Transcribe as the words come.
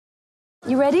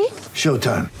You ready?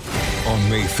 Showtime. On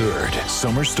May 3rd,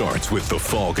 summer starts with The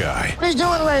Fall Guy. Let's do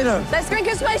it later. Let's drink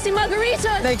a spicy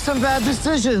margarita. Make some bad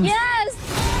decisions.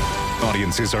 Yes!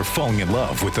 Audiences are falling in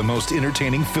love with the most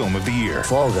entertaining film of the year.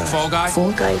 Fall Guy. Fall Guy?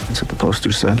 Fall guy. That's what the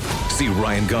poster said. See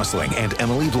Ryan Gosling and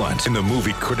Emily Blunt in the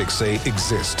movie critics say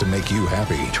exists to make you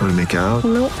happy. Trying to make it out?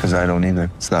 Nope. Because I don't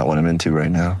either. It's not what I'm into right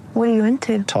now. What are you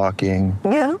into? Talking.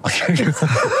 Yeah.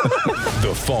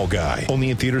 The Fall Guy.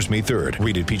 Only in theaters May 3rd.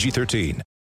 Rated PG-13.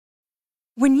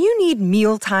 When you need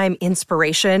mealtime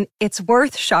inspiration, it's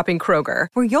worth shopping Kroger,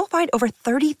 where you'll find over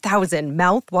 30,000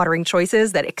 mouth-watering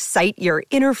choices that excite your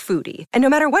inner foodie. And no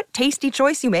matter what tasty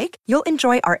choice you make, you'll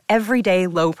enjoy our everyday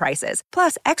low prices,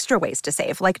 plus extra ways to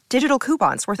save, like digital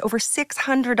coupons worth over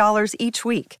 $600 each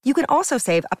week. You can also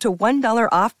save up to $1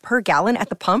 off per gallon at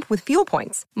the pump with fuel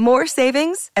points. More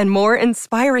savings and more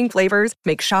inspiring flavors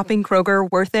make shopping Kroger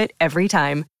worth it every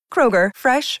time. Kroger,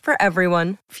 fresh for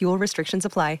everyone. Fuel restrictions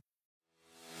apply.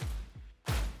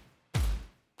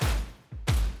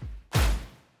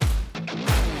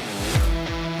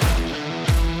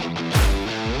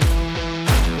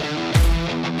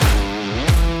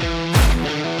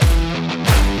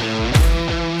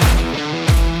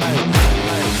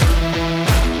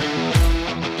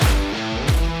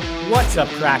 What's up,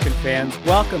 Kraken fans?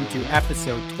 Welcome to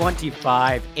episode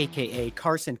 25, aka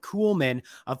Carson Kuhlman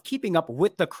of Keeping Up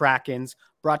with the Krakens,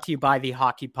 brought to you by the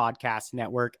Hockey Podcast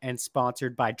Network and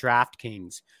sponsored by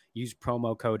DraftKings. Use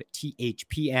promo code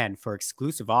THPN for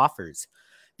exclusive offers.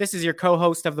 This is your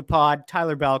co-host of the pod,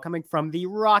 Tyler Bell, coming from the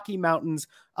Rocky Mountains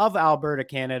of Alberta,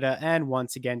 Canada, and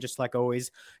once again, just like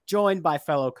always, joined by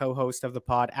fellow co-host of the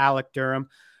pod, Alec Durham.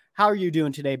 How are you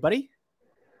doing today, buddy?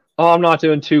 Oh, I'm not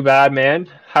doing too bad, man.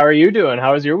 How are you doing?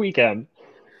 How was your weekend?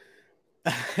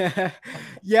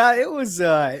 Yeah, it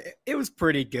was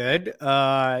pretty good.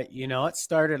 It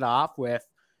started off with,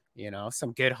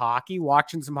 some good hockey,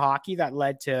 watching some hockey that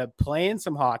led to playing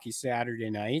some hockey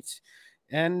Saturday night.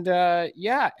 And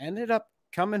ended up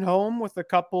coming home with a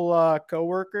couple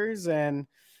coworkers, and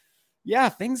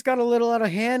things got a little out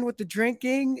of hand with the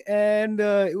drinking, and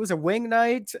it was a wing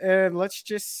night, and let's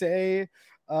just say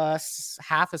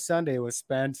half a Sunday was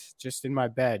spent just in my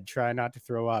bed trying not to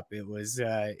throw up.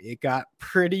 It got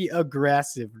pretty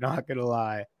aggressive, not gonna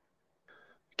lie.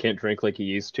 Can't drink like you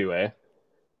used to, eh?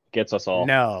 Gets us all.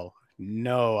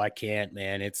 No, I can't,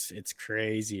 man. It's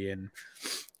crazy,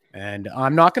 and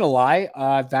I'm not gonna lie,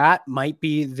 that might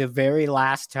be the very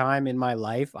last time in my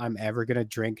life I'm ever gonna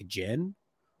drink gin.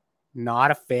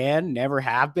 Not a fan, never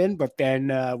have been, but then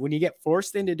when you get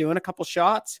forced into doing a couple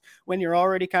shots when you're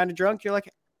already kind of drunk, you're like,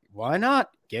 why not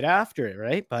get after it,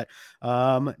 right? But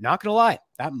not gonna lie,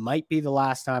 that might be the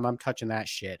last time I'm touching that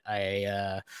shit.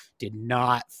 I did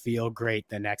not feel great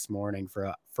the next morning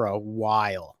for a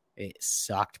while. It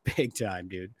sucked big time,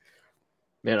 dude.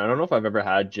 Man, I don't know if I've ever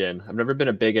had gin. I've never been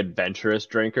a big adventurous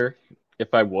drinker.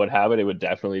 If I would have it, it would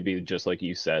definitely be just like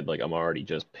you said, like I'm already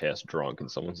just pissed drunk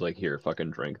and someone's like, here,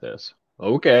 fucking drink this.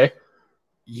 Okay.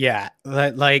 Yeah,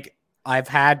 like I've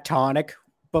had tonic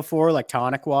before, like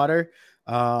tonic water.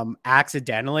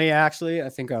 Accidentally, actually, I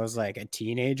think I was like a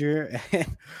teenager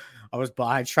and I was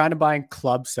trying to buy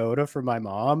club soda for my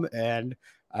mom, and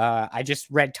I just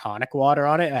read tonic water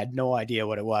on it. I had no idea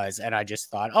what it was, and I just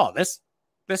thought, oh, this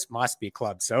must be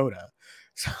club soda.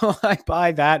 So I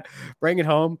buy that, bring it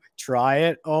home, try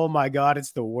it. Oh my God,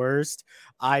 it's the worst.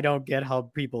 I don't get how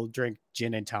people drink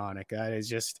gin and tonic. It's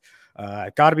just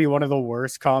got to be one of the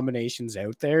worst combinations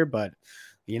out there, but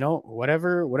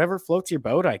whatever floats your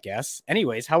boat, I guess.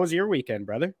 Anyways, how was your weekend,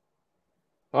 brother?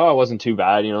 Oh, it wasn't too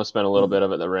bad. Spent a little bit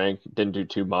of it at the rink. Didn't do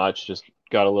too much. Just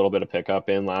got a little bit of pickup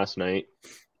in last night.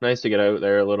 Nice to get out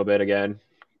there a little bit again.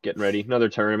 Getting ready. Another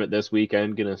tournament this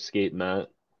weekend. Gonna skate in that.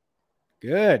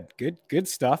 Good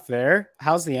stuff there.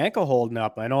 How's the ankle holding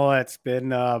up? I know it's been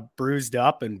bruised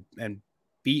up and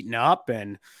beaten up,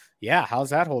 and how's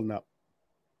that holding up?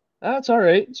 That's all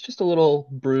right. It's just a little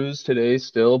bruised today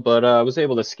still, but I was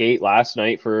able to skate last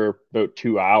night for about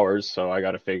 2 hours, so I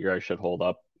got to figure I should hold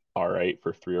up all right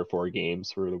for 3 or 4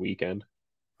 games for the weekend.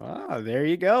 Oh, there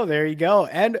you go.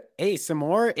 And hey, some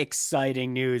more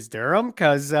exciting news, Durham,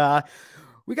 because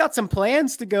we got some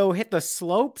plans to go hit the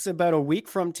slopes about a week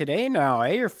from today now.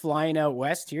 You're flying out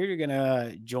west here. You're going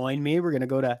to join me. We're going to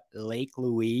go to Lake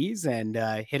Louise and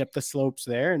hit up the slopes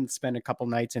there and spend a couple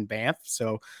nights in Banff.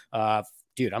 So,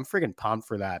 dude, I'm freaking pumped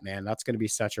for that, man. That's going to be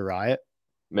such a riot.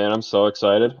 Man, I'm so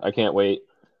excited. I can't wait.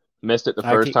 Missed it the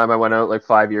first time I went out like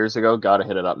 5 years ago. Got to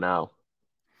hit it up now.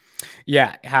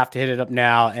 Yeah, have to hit it up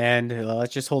now, and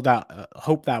let's just hold out.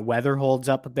 Hope that weather holds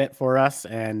up a bit for us,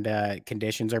 and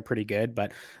conditions are pretty good.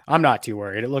 But I'm not too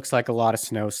worried. It looks like a lot of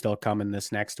snow still coming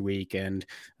this next week, and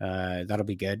that'll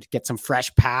be good. Get some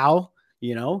fresh pow,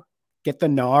 get the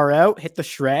gnar out, hit the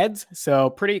shreds. So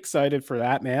pretty excited for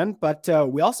that, man. But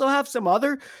we also have some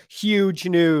other huge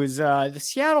news. The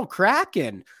Seattle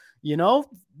Kraken,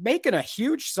 making a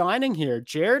huge signing here.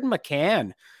 Jared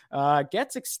McCann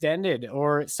gets extended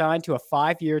or signed to a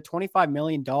 5-year, $25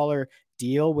 million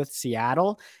deal with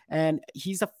Seattle. And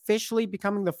he's officially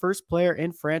becoming the first player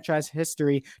in franchise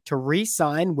history to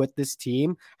re-sign with this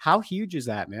team. How huge is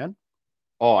that, man?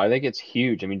 Oh, I think it's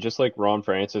huge. I mean, just like Ron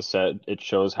Francis said, it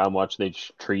shows how much they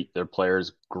treat their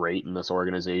players great in this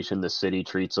organization. The city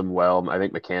treats them well. I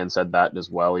think McCann said that as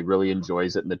well. He really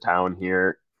enjoys it in the town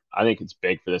here. I think it's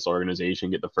big for this organization.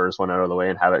 Get the first one out of the way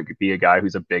and have it be a guy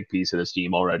who's a big piece of this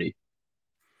team already.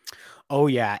 Oh,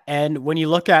 yeah. And when you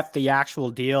look at the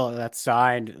actual deal that's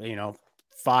signed,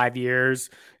 5 years,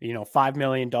 $5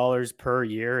 million per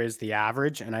year is the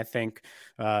average. And I think,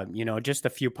 just a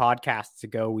few podcasts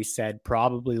ago, we said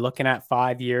probably looking at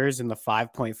 5 years in the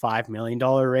 $5.5 million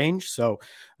range. So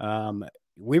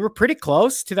we were pretty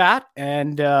close to that.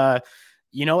 And,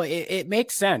 it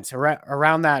makes sense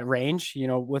around that range,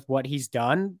 with what he's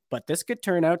done. But this could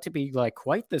turn out to be like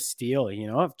quite the steal,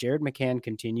 if Jared McCann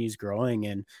continues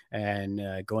growing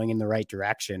and going in the right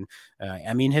direction.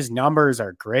 I mean, his numbers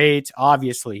are great.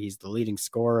 Obviously, he's the leading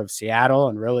scorer of Seattle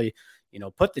and really,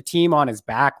 put the team on his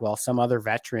back while some other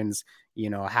veterans,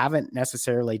 haven't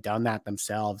necessarily done that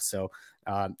themselves. So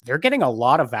they're getting a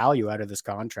lot of value out of this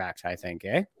contract, I think,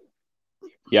 eh?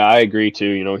 Yeah, I agree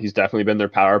too. He's definitely been their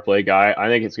power play guy. I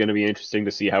think it's going to be interesting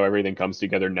to see how everything comes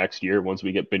together next year once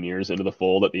we get Beniers into the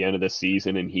fold at the end of this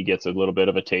season and he gets a little bit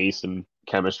of a taste and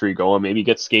chemistry going. Maybe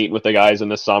get skating with the guys in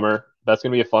the summer. That's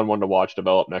going to be a fun one to watch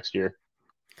develop next year.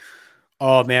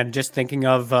 Oh, man, just thinking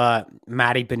of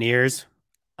Matty Beniers,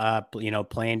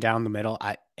 playing down the middle.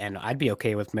 I'd be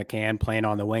okay with McCann playing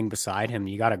on the wing beside him.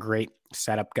 You got a great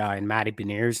setup guy in Matty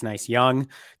Beniers, nice young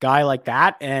guy like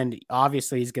that. And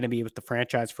obviously he's going to be with the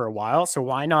franchise for a while. So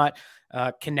why not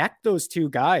connect those two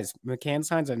guys? McCann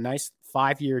signs a nice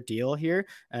 5-year deal here.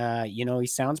 He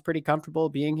sounds pretty comfortable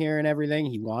being here and everything.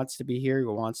 He wants to be here. He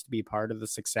wants to be part of the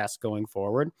success going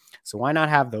forward. So why not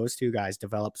have those two guys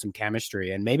develop some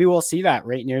chemistry? And maybe we'll see that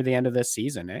right near the end of this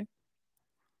season, eh?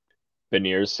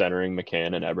 Beniers centering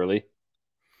McCann and Eberle.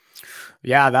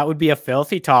 Yeah, that would be a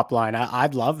filthy top line.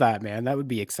 I'd love that, man. That would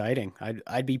be exciting.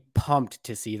 I'd be pumped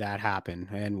to see that happen,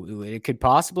 and it could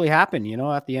possibly happen,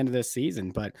 at the end of this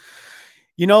season. But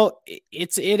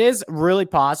it is really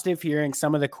positive hearing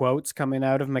some of the quotes coming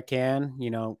out of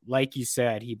McCann. Like you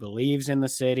said, he believes in the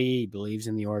city, he believes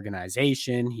in the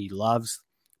organization, he loves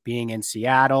being in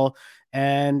Seattle,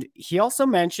 and he also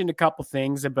mentioned a couple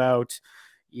things about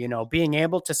being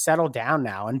able to settle down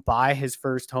now and buy his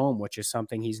first home, which is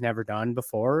something he's never done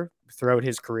before. Throughout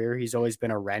his career, he's always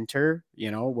been a renter,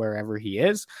 wherever he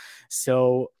is.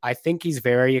 So I think he's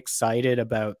very excited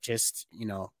about just,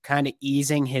 kind of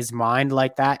easing his mind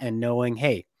like that and knowing,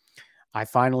 hey, I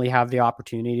finally have the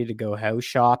opportunity to go house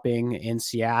shopping in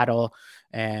Seattle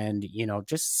and,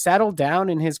 just settle down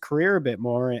in his career a bit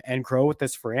more and grow with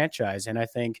this franchise. And I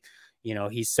think,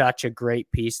 he's such a great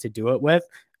piece to do it with.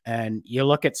 And you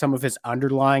look at some of his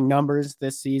underlying numbers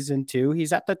this season too.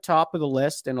 He's at the top of the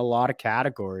list in a lot of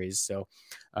categories. So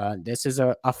this is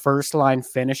a first line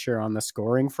finisher on the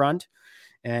scoring front.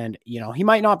 And, he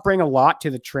might not bring a lot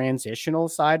to the transitional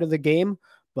side of the game,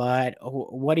 but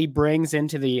what he brings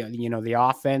into the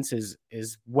offense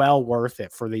is well worth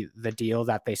it for the deal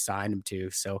that they signed him to.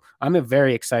 So I'm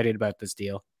very excited about this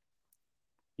deal.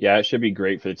 Yeah, it should be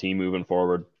great for the team moving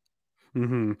forward.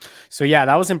 Mm-hmm. So yeah,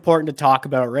 that was important to talk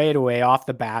about right away off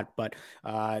the bat. But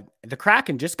the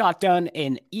Kraken just got done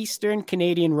an Eastern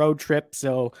Canadian road trip.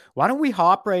 So why don't we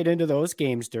hop right into those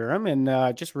games, Durham,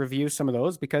 and just review some of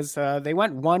those because they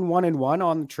went 1-1-1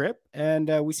 on the trip, and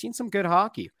we've seen some good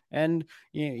hockey and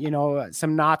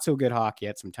some not so good hockey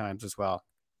at some times as well.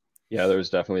 Yeah, there was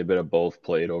definitely a bit of both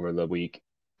played over the week.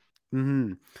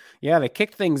 Mm-hmm. Yeah, they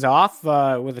kicked things off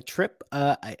with a trip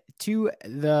to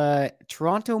the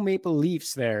Toronto Maple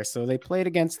Leafs there. So they played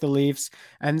against the Leafs,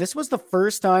 and this was the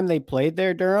first time they played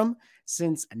there, Durham,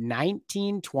 since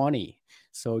 1920.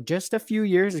 So just a few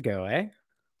years ago, eh?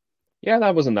 Yeah,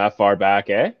 that wasn't that far back,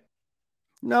 eh?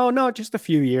 No, just a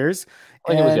few years. I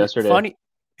think it was yesterday.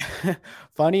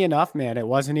 Funny enough, man, it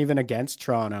wasn't even against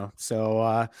Toronto.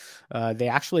 So they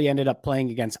actually ended up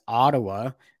playing against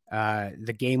Ottawa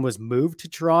The game was moved to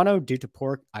Toronto due to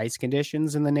poor ice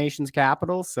conditions in the nation's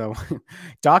capital. So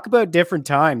talk about different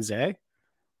times, eh?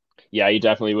 Yeah, you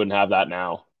definitely wouldn't have that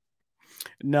now.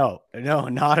 No,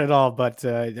 not at all. But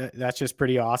that's just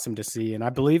pretty awesome to see. And I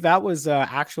believe that was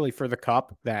actually for the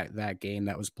Cup, that game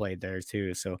that was played there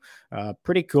too. So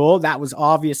pretty cool. That was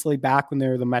obviously back when they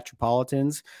were the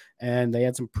Metropolitans, and they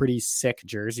had some pretty sick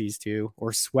jerseys too,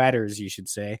 or sweaters, you should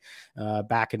say,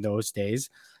 back in those days.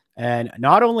 And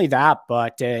not only that,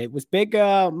 but it was big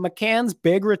McCann's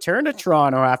big return to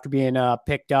Toronto after being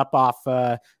picked up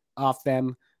off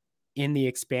them in the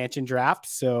expansion draft.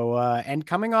 So, and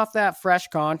coming off that fresh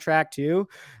contract too,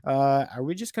 are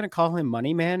we just going to call him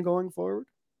Money Man going forward?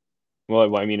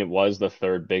 Well, I mean, it was the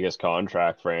third biggest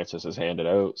contract Francis has handed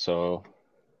out. So,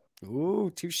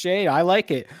 ooh, touche. I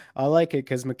like it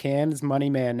because McCann is Money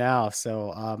Man now.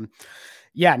 So,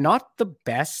 yeah, not the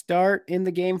best start in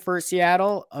the game for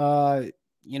Seattle.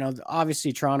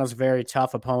 Obviously Toronto's a very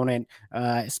tough opponent,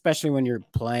 especially when you're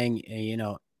playing,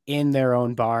 in their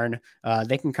own barn.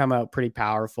 They can come out pretty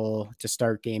powerful to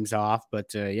start games off, but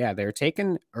they're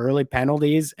taking early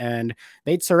penalties, and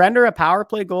they'd surrender a power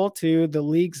play goal to the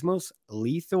league's most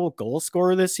lethal goal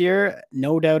scorer this year.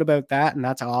 No doubt about that. And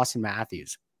that's Auston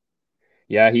Matthews.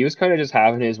 Yeah, he was kind of just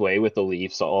having his way with the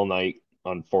Leafs all night,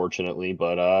 unfortunately.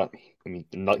 But I mean,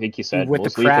 like you said, with the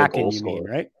Kraken, you mean,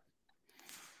 right?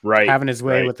 Right. Having his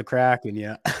way right. with the Kraken,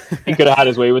 yeah. He could have had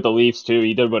his way with the Leafs too.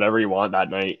 He did whatever he wanted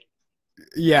that night.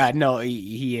 Yeah, no,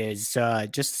 he is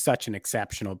just such an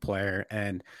exceptional player.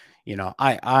 And,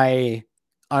 I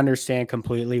understand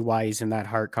completely why he's in that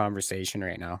Hart conversation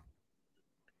right now.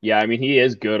 Yeah, I mean, he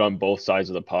is good on both sides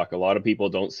of the puck. A lot of people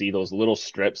don't see those little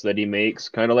strips that he makes,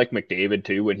 kind of like McDavid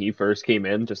too, when he first came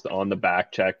in, just on the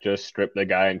back check, just strip the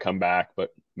guy and come back. But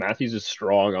Matthews is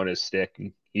strong on his stick,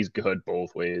 and he's good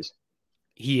both ways.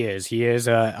 He is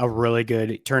a really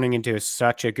good, turning into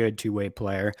such a good two-way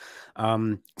player.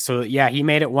 So yeah, he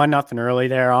made it 1-0 early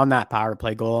there on that power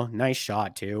play goal. Nice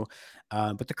shot too.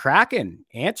 But the Kraken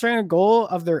answering a goal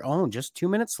of their own just 2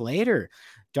 minutes later.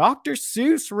 Dr.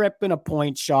 Seuss ripping a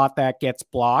point shot that gets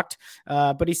blocked,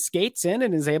 but he skates in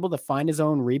and is able to find his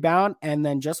own rebound and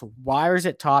then just wires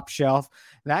it top shelf.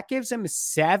 That gives him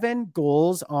 7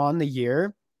 goals on the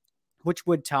year, which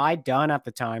would tie Dunn at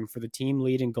the time for the team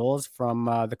leading goals from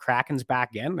the Kraken's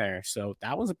back end there. So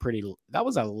that was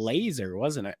a laser,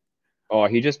 wasn't it? Oh,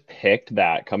 he just picked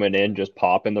that coming in, just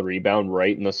popping the rebound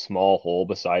right in the small hole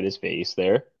beside his face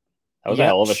there. That was a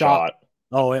hell of a shot.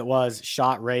 Oh, it was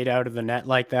shot right out of the net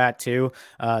like that too.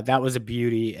 That was a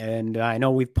beauty. And I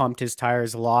know we've pumped his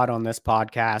tires a lot on this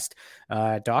podcast.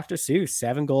 Dr. Seuss,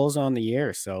 7 goals on the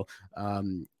year. So,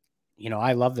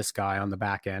 I love this guy on the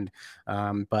back end.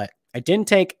 But it didn't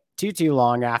take too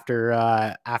long after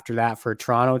that for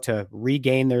Toronto to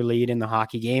regain their lead in the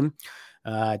hockey game.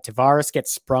 Tavares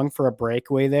gets sprung for a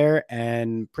breakaway there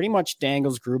and pretty much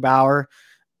dangles Grubauer.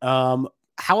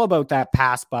 How about that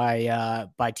pass by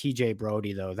TJ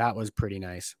Brody though? That was pretty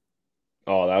nice.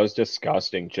 Oh, that was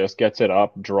disgusting. Just gets it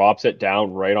up, drops it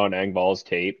down right on Engvall's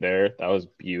tape there. That was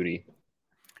beauty.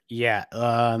 Yeah,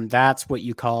 that's what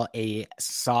you call a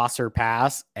saucer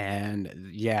pass. And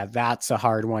yeah, that's a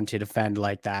hard one to defend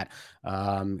like that.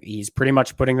 He's pretty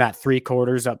much putting that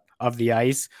 3/4 up of the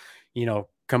ice,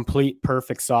 complete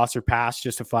perfect saucer pass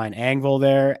just to find Engvall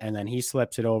there. And then he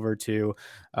slips it over to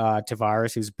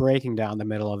Tavares, who's breaking down the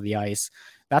middle of the ice.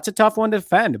 That's a tough one to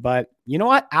defend. But you know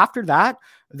what? After that,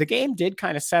 the game did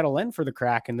kind of settle in for the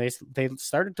Kraken. They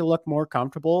started to look more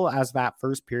comfortable as that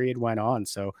first period went on.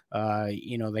 So,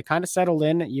 they kind of settled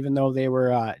in, even though they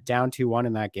were down 2-1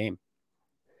 in that game.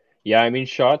 Yeah, I mean,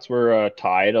 shots were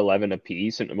tied 11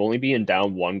 apiece, and only being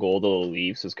down 1 goal to the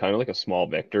Leafs is kind of like a small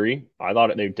victory. I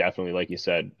thought they definitely, like you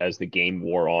said, as the game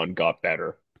wore on, got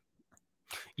better.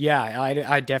 Yeah,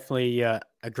 I definitely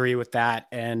agree with that.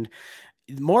 And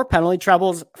more penalty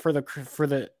troubles for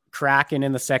the Kraken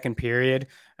in the second period.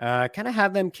 Kind of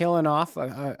had them killing off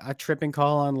a tripping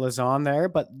call on Lauzon there,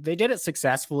 but they did it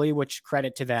successfully, which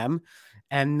credit to them.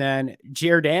 And then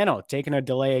Giordano taking a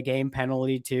delay of game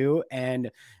penalty too.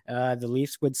 And the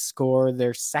Leafs would score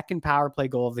their second power play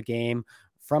goal of the game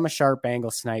from a sharp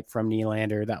angle snipe from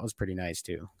Nylander. That was pretty nice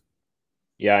too.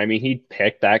 Yeah, I mean, he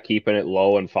picked that, keeping it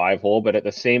low and 5-hole, but at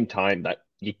the same time,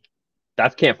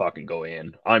 that can't fucking go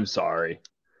in. I'm sorry.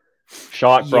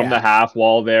 Shot from the half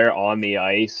wall there on the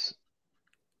ice.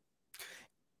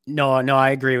 No,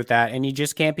 I agree with that. And you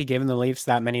just can't be giving the Leafs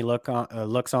that many looks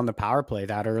on the power play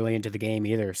that early into the game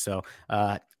either. So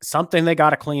something they got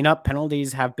to clean up.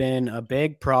 Penalties have been a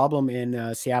big problem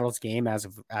in Seattle's game as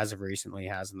of recently,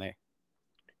 hasn't they?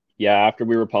 Yeah, after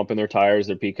we were pumping their tires,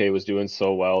 their PK was doing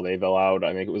so well. They've allowed,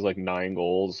 I think it was like 9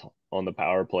 goals on the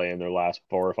power play in their last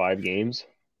 4 or 5 games.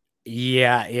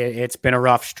 Yeah, it's been a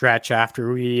rough stretch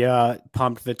after we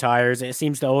pumped the tires. It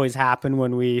seems to always happen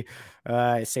when we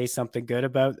say something good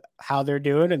about how they're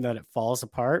doing and then it falls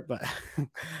apart. But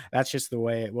that's just the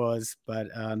way it was. But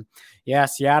yeah,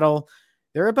 Seattle,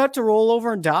 they're about to roll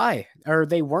over and die, or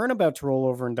they weren't about to roll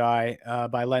over and die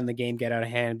by letting the game get out of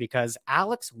hand, because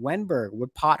Alex Wenberg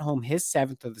would pot home his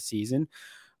 7th of the season,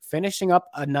 finishing up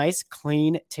a nice,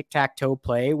 clean tic-tac-toe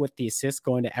play with the assist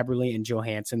going to Eberle and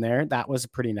Johansson there. That was a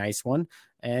pretty nice one.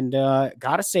 And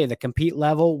got to say, the compete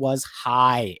level was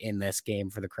high in this game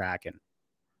for the Kraken.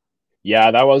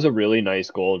 Yeah, that was a really nice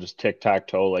goal. Just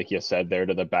tic-tac-toe, like you said, there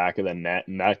to the back of the net.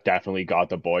 And that definitely got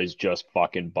the boys just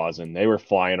fucking buzzing. They were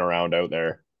flying around out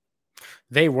there.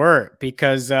 They were,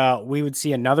 because we would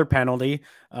see another penalty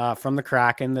from the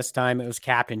Kraken. This time it was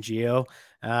Captain Gio.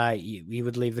 We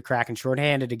would leave the Kraken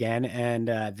shorthanded again. And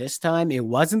this time it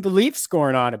wasn't the Leafs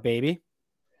scoring on it, baby.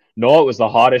 No, it was the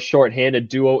hottest shorthanded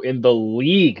duo in the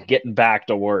league getting back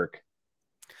to work.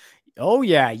 Oh,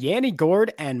 yeah. Yanni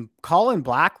Gourde and Colin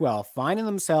Blackwell finding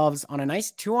themselves on a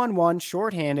nice 2-on-1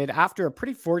 shorthanded after a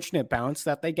pretty fortunate bounce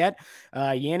that they get.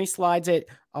 Yanni slides it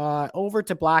over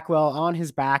to Blackwell on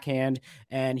his backhand,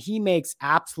 and he makes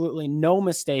absolutely no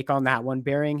mistake on that one,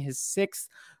 burying his the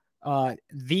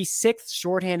 6th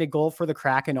shorthanded goal for the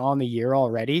Kraken on the year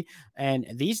already. And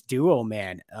these duo,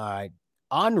 man,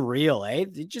 unreal, eh?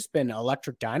 They've just been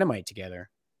electric dynamite together.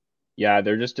 Yeah,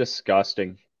 they're just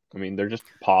disgusting. I mean, they're just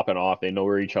popping off. They know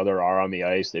where each other are on the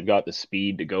ice. They've got the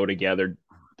speed to go together,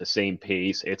 the same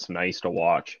pace. It's nice to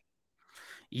watch.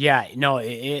 Yeah, no,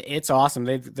 it's awesome.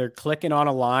 They're clicking on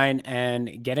a line,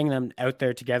 and getting them out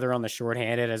there together on the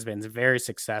shorthanded has been very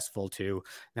successful too.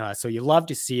 So you love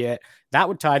to see it. That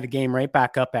would tie the game right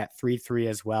back up at 3-3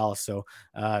 as well. So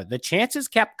the chances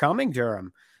kept coming,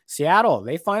 Durham. Seattle,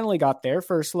 they finally got their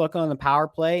first look on the power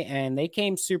play, and they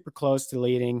came super close to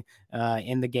leading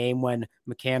in the game when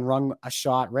McCann rung a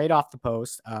shot right off the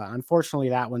post. Unfortunately,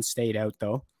 that one stayed out,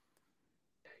 though.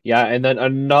 Yeah, and then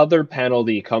another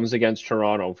penalty comes against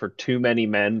Toronto for too many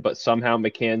men, but somehow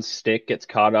McCann's stick gets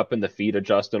caught up in the feet of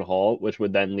Justin Hall, which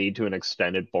would then lead to an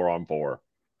extended 4-on-4.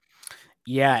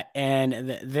 Yeah,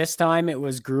 and this time it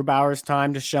was Grubauer's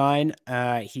time to shine.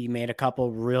 He made a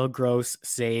couple real gross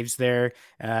saves there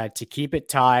to keep it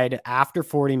tied after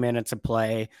 40 minutes of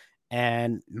play.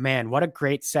 And man, what a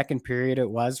great second period it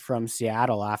was from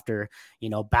Seattle after,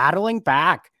 battling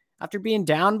back. After being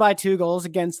down by 2 goals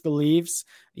against the Leafs,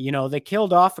 they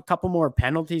killed off a couple more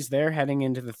penalties there heading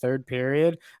into the third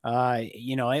period.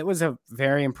 It was a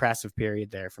very impressive period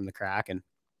there from the Kraken.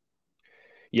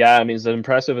 Yeah, I mean, as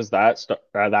impressive as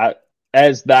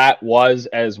that was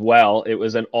as well, it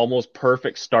was an almost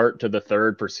perfect start to the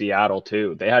third for Seattle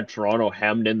too. They had Toronto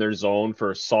hemmed in their zone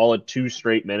for a solid 2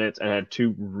 straight minutes and had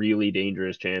 2 really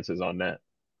dangerous chances on net.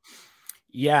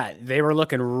 Yeah, they were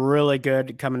looking really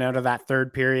good coming out of that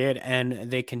third period,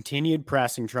 and they continued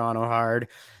pressing Toronto hard,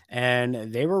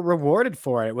 and they were rewarded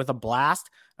for it with a blast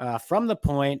from the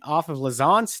point off of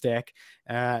Lauzon's stick.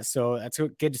 So that's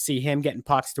good to see him getting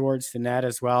pucks towards the net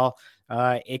as well.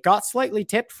 It got slightly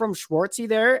tipped from Schwartzy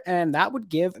there, and that would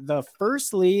give the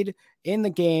first lead in the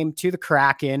game to the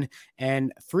Kraken,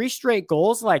 and 3 straight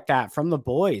goals like that from the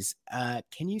boys.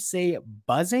 Can you say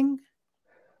buzzing?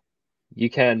 You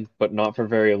can, but not for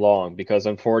very long, because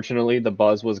unfortunately the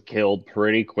buzz was killed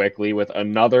pretty quickly with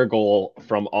another goal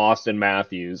from Austin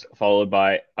Matthews, followed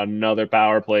by another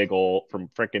power play goal from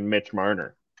frickin' Mitch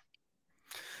Marner.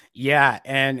 Yeah,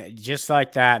 and just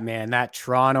like that, man, that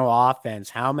Toronto offense,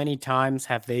 how many times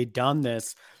have they done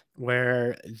this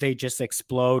where they just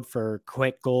explode for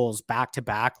quick goals back to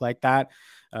back like that?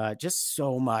 Just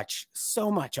so much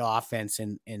offense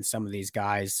in some of these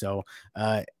guys. So,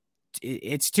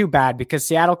 it's too bad because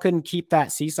Seattle couldn't keep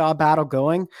that seesaw battle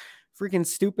going. Freaking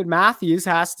stupid Matthews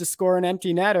has to score an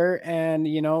empty netter and,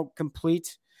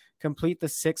 complete the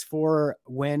 6-4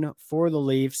 win for the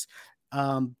Leafs.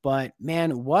 But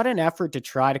man, what an effort to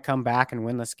try to come back and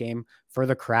win this game for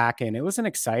the Kraken. It was an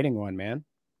exciting one, man.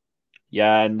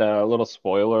 Yeah, and a little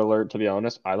spoiler alert, to be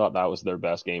honest, I thought that was their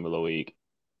best game of the week.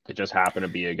 It just happened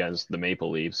to be against the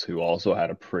Maple Leafs, who also had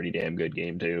a pretty damn good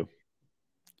game too.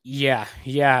 Yeah.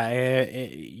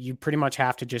 You pretty much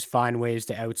have to just find ways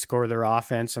to outscore their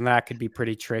offense, and that could be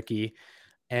pretty tricky.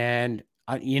 And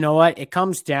you know what? It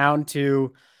comes down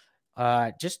to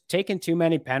just taking too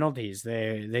many penalties.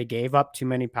 They gave up too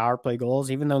many power play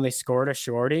goals, even though they scored a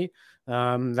shorty.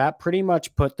 That pretty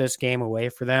much put this game away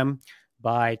for them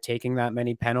by taking that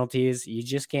many penalties. You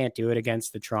just can't do it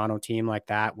against the Toronto team like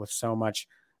that with so much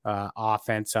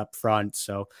offense up front.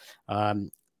 So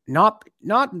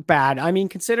not bad. I mean,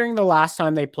 considering the last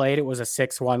time they played, it was a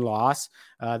 6-1 loss.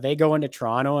 They go into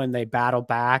Toronto and they battle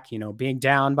back, being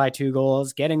down by 2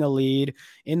 goals, getting a lead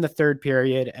in the third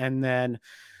period. And then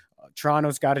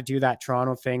Toronto's got to do that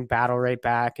Toronto thing, battle right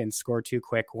back and score 2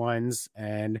 quick ones.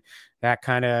 And that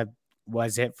kind of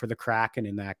was it for the Kraken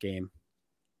in that game.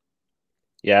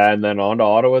 Yeah, and then on to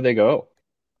Ottawa they go.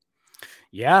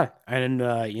 Yeah, and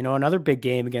another big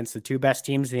game against the 2 best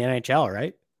teams in the NHL,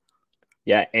 right?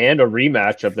 Yeah, and a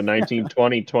rematch of the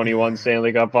 1920-21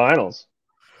 Stanley Cup Finals.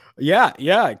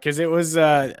 Yeah, because it was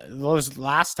those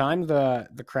last time the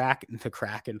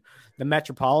Kraken, the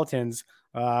Metropolitans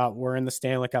were in the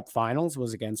Stanley Cup Finals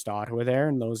was against Ottawa there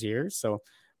in those years. So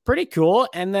pretty cool.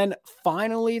 And then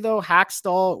finally, though,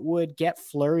 Hackstall would get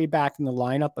Fleury back in the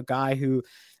lineup, a guy who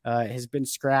has been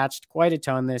scratched quite a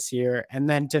ton this year. And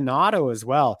then Donato as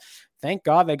well. Thank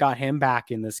God they got him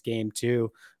back in this game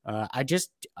too.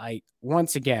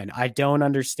 Once again, I don't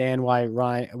understand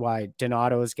why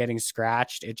Donato is getting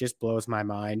scratched. It just blows my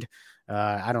mind.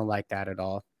 I don't like that at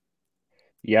all.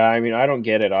 Yeah, I mean, I don't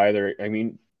get it either. I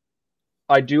mean,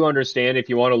 I do understand if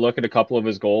you want to look at a couple of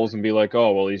his goals and be like,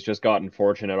 oh, well, he's just gotten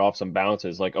fortunate off some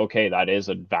bounces. Like, okay, that is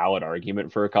a valid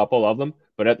argument for a couple of them.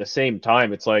 But at the same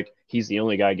time, it's like he's the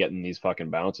only guy getting these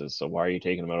fucking bounces. So why are you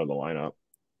taking him out of the lineup?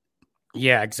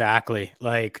 Yeah, exactly.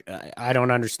 Like, I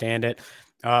don't understand it.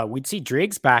 We'd see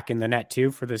Driggs back in the net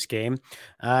too for this game.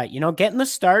 Getting the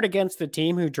start against the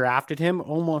team who drafted him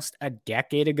almost a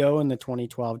decade ago in the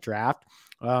 2012 draft.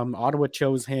 Ottawa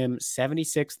chose him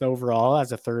 76th overall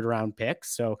as a 3rd-round pick.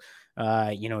 So,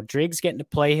 Driggs getting to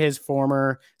play his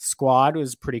former squad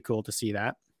was pretty cool to see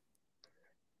that.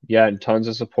 Yeah, and tons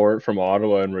of support from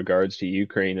Ottawa in regards to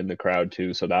Ukraine in the crowd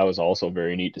too. So that was also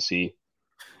very neat to see.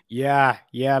 Yeah,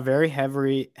 very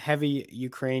heavy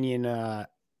Ukrainian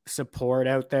support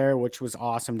out there, which was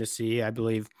awesome to see. I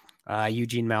believe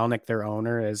Eugene Melnyk, their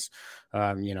owner, is,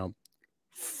 I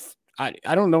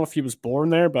don't know if he was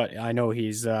born there, but I know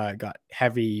he's got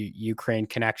heavy Ukraine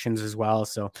connections as well.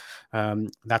 So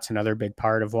that's another big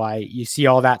part of why you see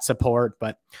all that support.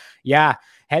 But yeah,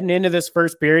 heading into this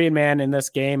first period, man, in this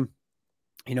game,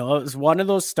 it was one of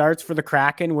those starts for the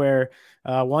Kraken where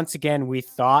once again, we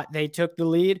thought they took the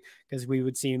lead because we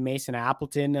would see Mason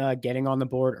Appleton getting on the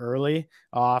board early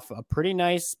off a pretty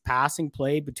nice passing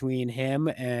play between him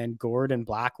and Gordon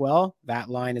Blackwell. That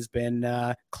line has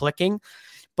been clicking.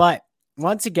 But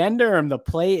once again, Durham, the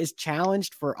play is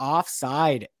challenged for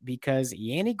offside because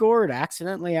Yanni Gourde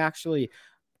accidentally actually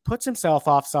puts himself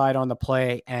offside on the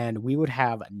play, and we would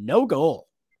have no goal.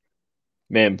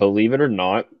 Man, believe it or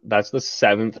not, that's the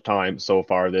 7th time so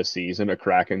far this season a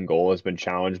Kraken goal has been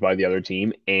challenged by the other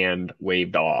team and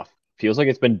waved off. Feels like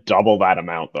it's been double that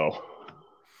amount, though.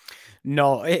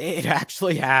 No, it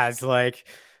actually has. Like,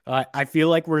 I feel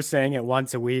like we're saying it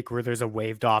once a week where there's a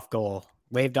waved off goal,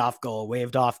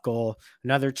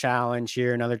 another challenge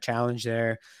here, another challenge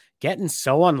there. Getting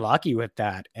so unlucky with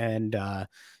that. And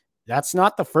that's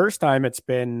not the first time it's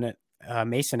been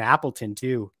Mason Appleton,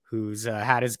 too, who's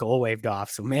had his goal waved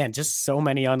off. So, man, just so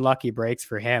many unlucky breaks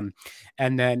for him.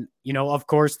 And then, of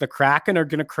course, the Kraken are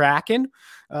going to Kraken,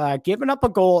 giving up a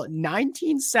goal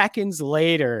 19 seconds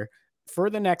later for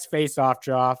the next face-off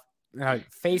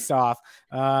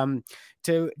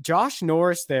to Josh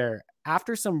Norris there.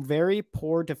 After some very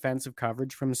poor defensive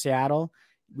coverage from Seattle,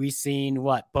 we've seen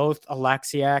both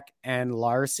Alexiak and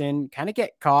Larson kind of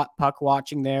get caught puck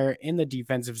watching there in the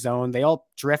defensive zone. They all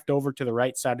drift over to the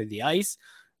right side of the ice,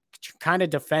 kind of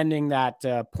defending that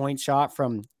point shot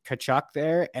from Tkachuk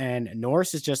there, and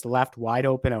Norris is just left wide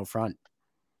open out front.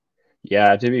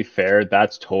 Yeah, to be fair,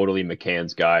 that's totally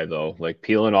McCann's guy, though. Like,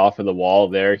 peeling off of the wall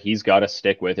there, he's got to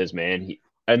stick with his man.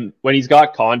 And when he's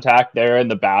got contact there in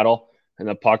the battle and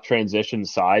the puck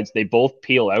transitions sides, they both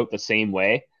peel out the same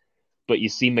way. But you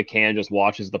see McCann just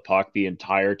watches the puck the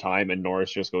entire time, and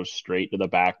Norris just goes straight to the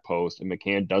back post. And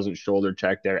McCann doesn't shoulder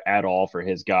check there at all for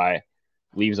his guy.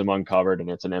 Leaves him uncovered,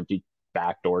 and it's an empty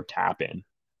backdoor tap in.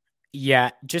 Yeah,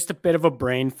 just a bit of a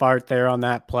brain fart there on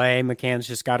that play. McCann's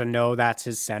just got to know that's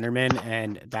his centerman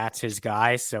and that's his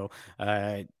guy. So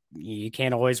you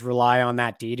can't always rely on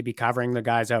that D to be covering the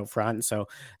guys out front. So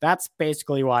that's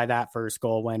basically why that first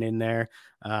goal went in there.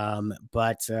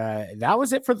 But that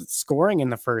was it for the scoring in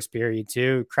the first period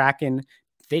too. Kraken,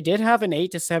 they did have an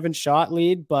 8-7 shot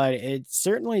lead, but it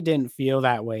certainly didn't feel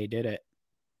that way, did it?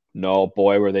 No,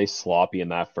 boy, were they sloppy in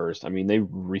that first. I mean, they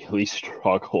really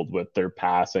struggled with their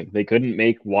passing. They couldn't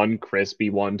make one crispy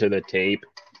one to the tape.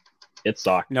 It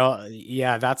sucked. No,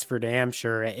 yeah, that's for damn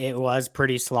sure. It was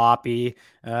pretty sloppy.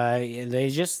 They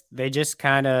just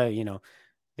kind of,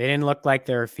 They didn't look like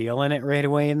they were feeling it right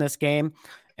away in this game.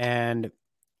 And,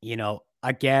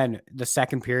 again, the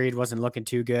second period wasn't looking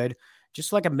too good.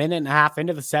 Just like a minute and a half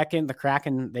into the second, the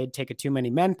Kraken, they'd take a too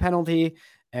many men penalty.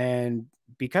 And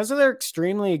because of their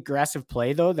extremely aggressive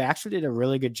play, though, they actually did a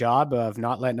really good job of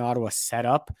not letting Ottawa set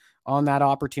up on that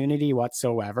opportunity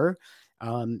whatsoever.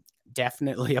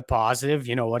 Definitely a positive.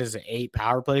 8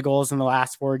 power play goals in the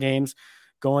last 4 games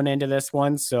going into this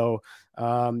one. So,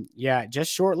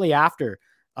 just shortly after,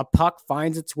 a puck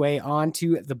finds its way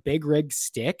onto the Big Rig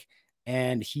stick,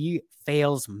 and he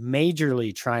fails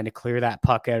majorly trying to clear that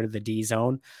puck out of the D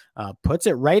zone, puts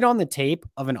it right on the tape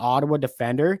of an Ottawa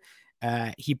defender.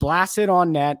 He blasts it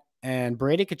on net, and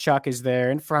Brady Tkachuk is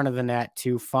there in front of the net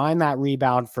to find that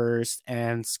rebound first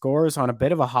and scores on a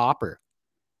bit of a hopper.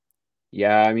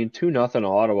 Yeah, 2-0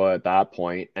 Ottawa at that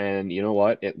point, and you know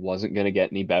what? It wasn't going to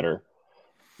get any better.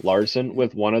 Larson,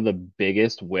 with one of the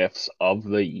biggest whiffs of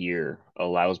the year,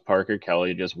 allows Parker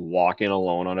Kelly to just walk in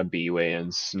alone on a B-way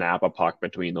and snap a puck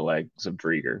between the legs of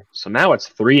Drieger. So now it's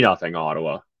 3-0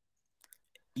 Ottawa.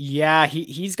 Yeah,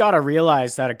 he's got to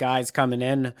realize that a guy's coming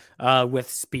in with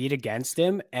speed against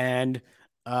him, and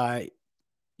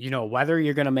whether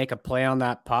you're going to make a play on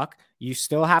that puck, you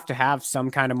still have to have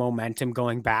some kind of momentum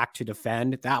going back to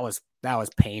defend. That was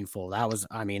painful.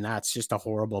 That's just a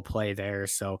horrible play there.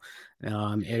 So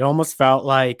it almost felt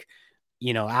like,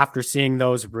 after seeing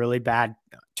those really bad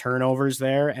turnovers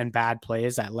there and bad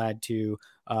plays that led to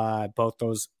both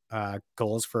those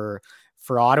goals for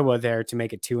Ottawa there to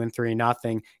make it 2 and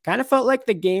 3-0, kind of felt like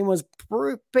the game was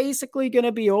basically going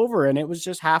to be over, and it was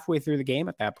just halfway through the game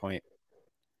at that point.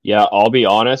 Yeah, I'll be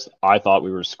honest. I thought we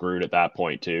were screwed at that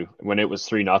point too. When it was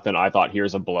 3-0, I thought,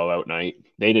 here's a blowout night.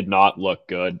 They did not look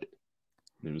good.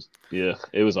 It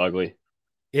was ugly.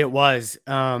 It was.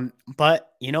 But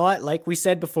you know what? Like we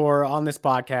said before on this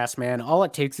podcast, man, all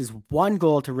it takes is one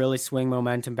goal to really swing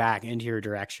momentum back into your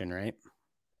direction, right?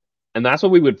 And that's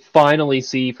what we would finally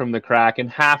see from the Kraken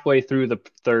halfway through the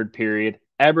third period.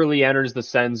 Eberle enters the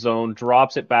send zone,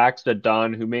 drops it back to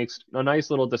Dunn, who makes a nice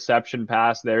little deception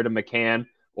pass there to McCann,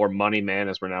 or Money Man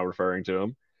as we're now referring to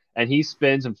him. And he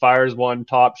spins and fires one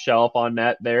top shelf on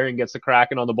net there and gets the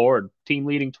Kraken on the board. Team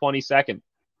leading 22nd.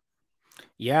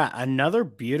 Yeah, another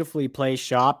beautifully placed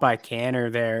shot by Canner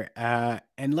there.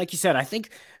 And like you said, I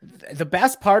think the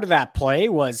best part of that play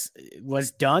was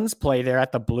Dunn's play there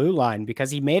at the blue line,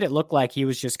 because he made it look like he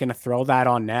was just going to throw that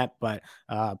on net, but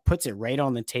puts it right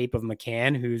on the tape of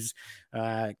McCann, who's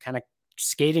kind of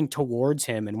skating towards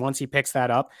him. And once he picks that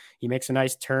up, he makes a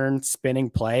nice turn spinning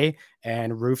play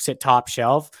and roofs it top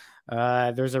shelf.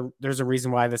 There's a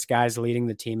reason why this guy's leading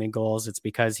the team in goals. It's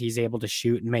because he's able to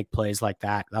shoot and make plays like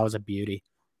that. That was a beauty.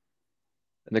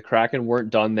 And the Kraken weren't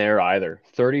done there either.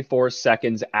 34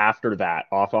 seconds after that,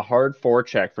 off a hard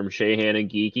forecheck from Sheahan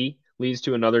and Geekie, leads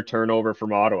to another turnover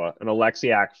from Ottawa. And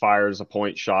Alexiak fires a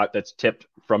point shot that's tipped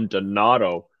from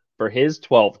Donato for his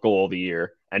 12th goal of the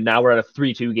year. And now we're at a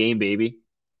 3-2 game, baby.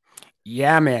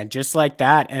 Yeah, man, just like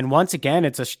that. And once again,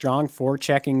 it's a strong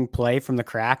forechecking play from the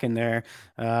Kraken there.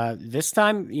 This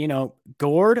time,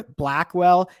 Gord,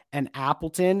 Blackwell, and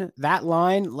Appleton, that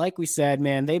line, like we said,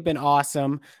 man, they've been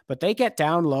awesome, but they get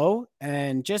down low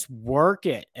and just work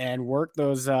it and work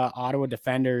those Ottawa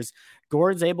defenders.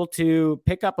 Gord's able to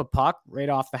pick up a puck right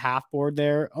off the half board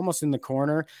there, almost in the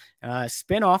corner,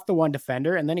 spin off the one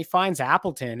defender, and then he finds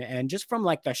Appleton. And just from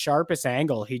like the sharpest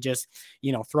angle, he just,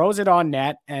 throws it on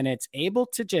net, and it's able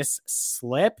to just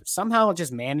slip. Somehow it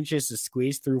just manages to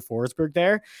squeeze through Forsberg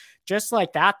there. Just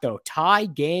like that, though. Tie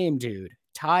game, dude.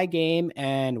 Tie game.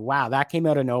 And wow, that came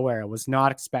out of nowhere. I was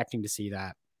not expecting to see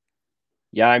that.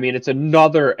 Yeah, it's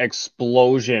another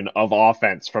explosion of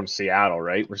offense from Seattle,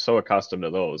 right? We're so accustomed to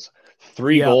those.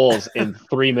 3 goals in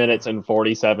 3 minutes and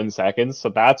 47 seconds. So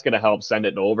that's going to help send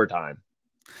it to overtime.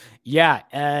 Yeah,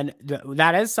 and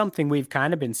that is something we've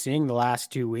kind of been seeing the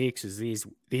last 2 weeks, is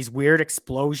these weird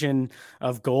explosion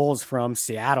of goals from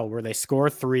Seattle where they score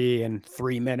 3 in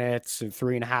 3 minutes and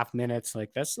 3.5 minutes.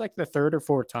 Like that's like the third or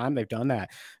fourth time they've done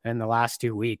that in the last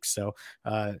 2 weeks. So,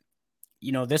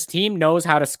 this team knows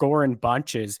how to score in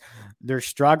bunches. Their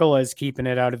struggle is keeping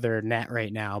it out of their net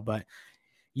right now. But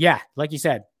yeah, like you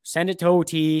said, send it to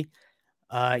OT.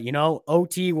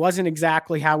 OT wasn't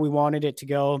exactly how we wanted it to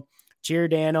go.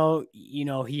 Giordano,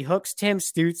 he hooks Tim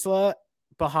Stützle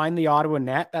behind the Ottawa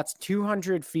net. That's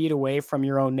 200 feet away from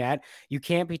your own net. You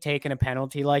can't be taking a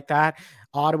penalty like that.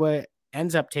 Ottawa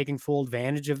ends up taking full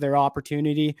advantage of their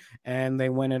opportunity, and they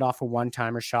win it off a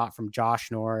one-timer shot from Josh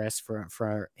Norris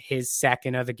for his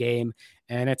second of the game.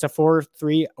 And it's a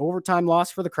 4-3 overtime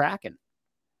loss for the Kraken.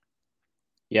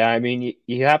 Yeah, I mean,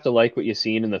 you have to like what you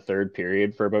seen in the third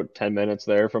period for about 10 minutes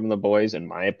there from the boys, in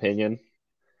my opinion,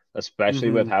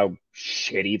 especially with Mhm. how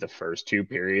shitty the first two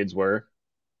periods were.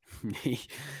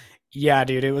 Yeah,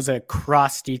 dude, it was a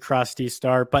crusty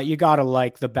start, but you got to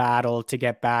like the battle to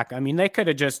get back. I mean, they could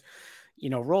have just,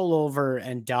 roll over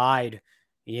and died,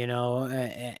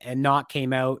 and not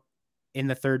came out in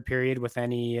the third period with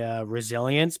any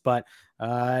resilience, but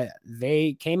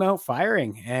they came out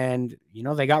firing and,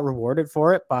 they got rewarded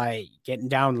for it by getting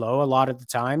down low a lot of the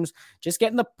times. Just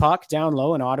getting the puck down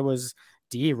low, and Ottawa's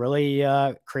D really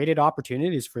created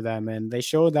opportunities for them, and they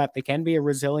showed that they can be a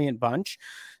resilient bunch.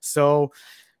 So,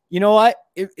 you know what?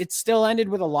 It still ended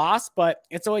with a loss, but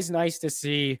it's always nice to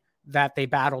see that they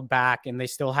battled back and they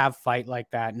still have fight like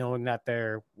that, knowing that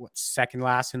they're second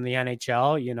last in the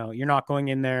NHL. You're not going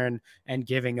in there and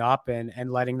giving up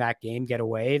and letting that game get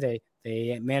away.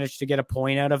 They managed to get a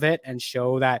point out of it and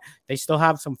show that they still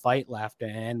have some fight left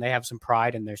and they have some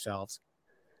pride in themselves.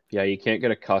 Yeah, you can't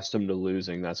get accustomed to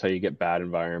losing. That's how you get bad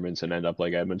environments and end up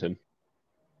like Edmonton.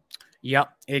 Yep,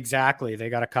 exactly. They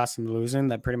got accustomed to losing.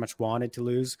 That pretty much wanted to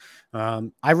lose.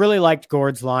 I really liked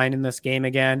Gord's line in this game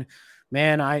again.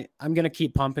 Man, I'm going to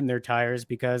keep pumping their tires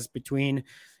because between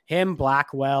him,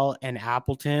 Blackwell, and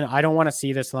Appleton, I don't want to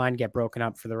see this line get broken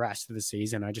up for the rest of the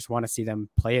season. I just want to see them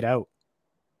play it out.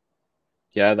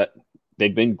 Yeah, that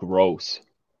they've been gross.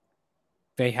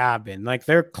 They have been. Like,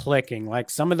 they're clicking. Like,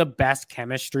 some of the best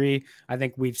chemistry I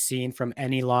think we've seen from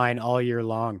any line all year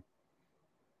long.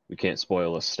 We can't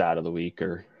spoil a stat of the week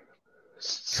or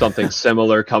something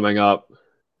similar coming up.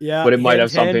 Yeah, but it might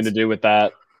have something to do with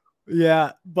that.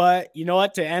 Yeah, but you know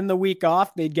what? To end the week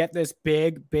off, they'd get this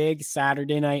big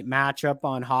Saturday night matchup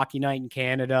on Hockey Night in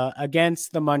Canada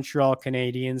against the Montreal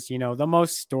Canadiens, the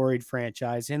most storied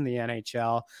franchise in the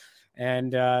NHL.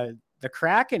 And the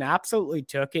Kraken absolutely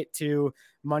took it to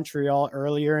Montreal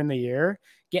earlier in the year,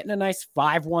 getting a nice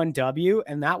 5-1 W.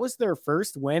 And that was their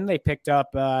first win they picked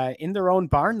up in their own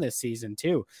barn this season,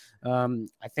 too.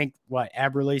 I think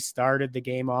Eberle started the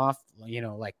game off,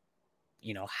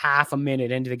 half a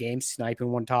minute into the game,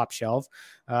 sniping one top shelf.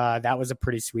 That was a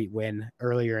pretty sweet win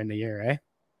earlier in the year, eh?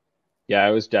 Yeah,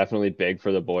 it was definitely big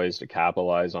for the boys to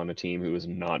capitalize on a team who was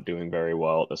not doing very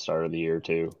well at the start of the year,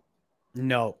 too.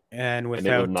 No, and it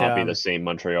will not be the same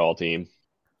Montreal team.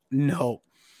 No,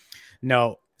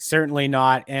 certainly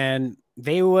not. And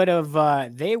they would have,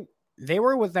 they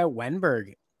were without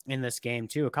Wenberg in this game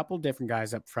too. A couple of different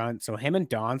guys up front. So him and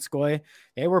Donskoy,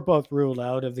 they were both ruled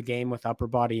out of the game with upper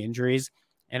body injuries.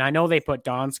 And I know they put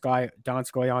Donskoy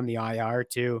on the IR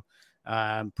too,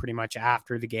 pretty much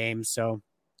after the game. So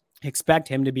expect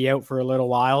him to be out for a little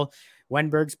while.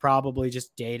 Wenberg's probably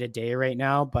just day to day right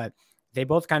now, but they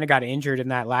both kind of got injured in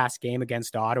that last game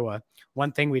against Ottawa.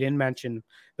 One thing we didn't mention,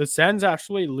 the Sens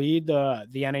actually lead the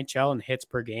NHL in hits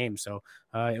per game. So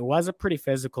it was a pretty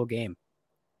physical game.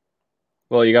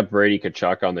 Well, you got Brady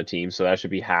Tkachuk on the team, so that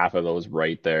should be half of those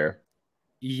right there.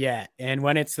 Yeah, and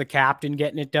when it's the captain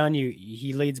getting it done,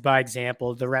 he leads by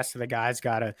example. The rest of the guys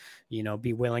got to,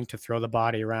 be willing to throw the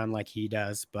body around like he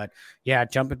does. But yeah,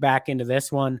 jumping back into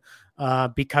this one,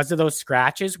 because of those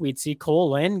scratches, we'd see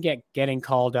Cole Lynn getting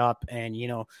called up, and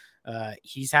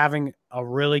he's having a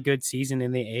really good season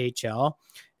in the AHL,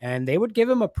 and they would give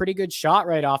him a pretty good shot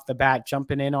right off the bat,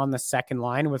 jumping in on the second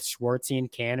line with Schwartzy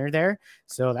and Canner there.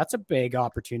 So that's a big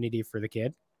opportunity for the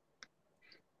kid.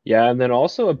 Yeah, and then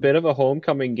also a bit of a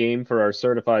homecoming game for our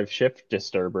certified shift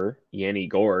disturber, Yanni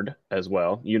Gourde, as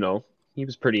well. He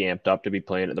was pretty amped up to be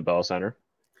playing at the Bell Center.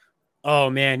 Oh,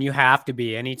 man, you have to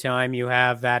be. Anytime you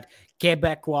have that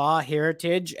Quebecois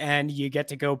heritage and you get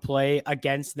to go play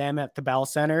against them at the Bell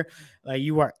Center,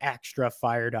 you are extra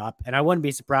fired up. And I wouldn't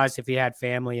be surprised if he had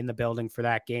family in the building for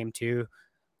that game, too.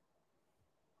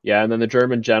 Yeah, and then the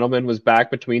German gentleman was back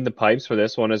between the pipes for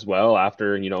this one as well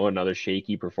after, another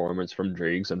shaky performance from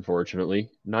Driggs,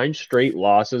 unfortunately. 9 straight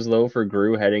losses, though, for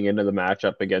Gru heading into the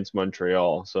matchup against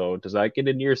Montreal. So does that get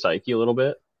into your psyche a little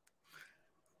bit?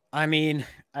 I mean,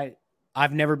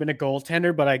 I've never been a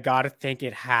goaltender, but I got to think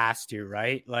it has to,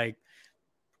 right? Like,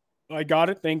 I got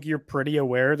to think you're pretty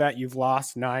aware that you've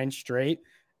lost 9 straight.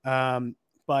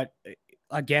 But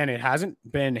again, it hasn't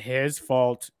been his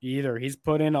fault either. He's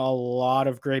put in a lot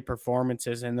of great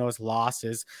performances in those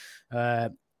losses.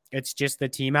 It's just the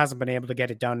team hasn't been able to get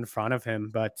it done in front of him.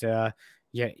 But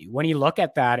yeah, when you look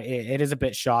at that, it is a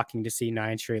bit shocking to see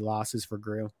 9 straight losses for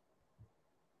Gru.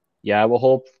 Yeah, we'll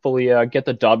hopefully get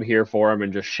the dub here for him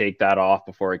and just shake that off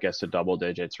before it gets to double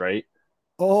digits, right?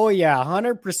 Oh yeah,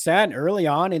 100% early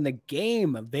on in the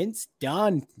game. Vince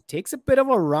Dunn takes a bit of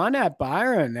a run at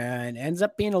Byron and ends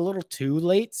up being a little too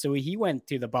late. So he went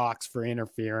to the box for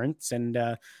interference. And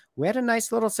we had a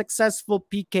nice little successful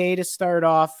PK to start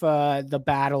off the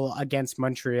battle against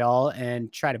Montreal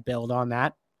and try to build on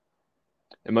that.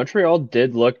 And Montreal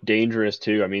did look dangerous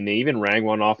too. I mean, they even rang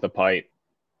one off the pipe.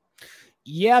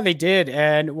 Yeah, they did.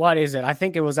 And what is it? I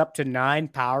think it was up to 9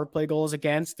 power play goals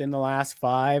against in the last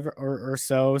 5 or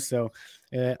so. So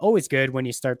always good when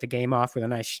you start the game off with a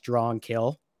nice strong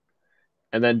kill.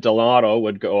 And then Donato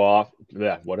would go off.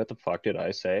 Yeah, what the fuck did I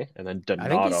say? And then Donato. I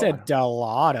think you said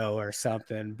Delato or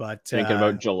something, but thinking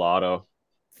about gelato.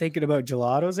 Thinking about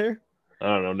gelatos here? I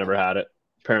don't know. Never had it.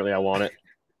 Apparently I want it.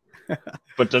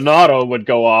 But Donato would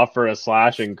go off for a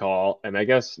slashing call. And I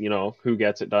guess, who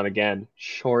gets it done again?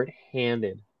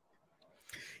 Short-handed.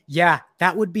 Yeah,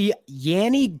 that would be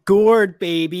Yanni Gourde,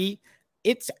 baby.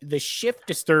 It's the shift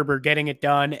disturber getting it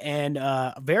done, and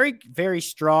very, very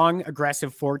strong,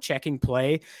 aggressive forechecking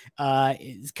play.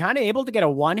 Is kind of able to get a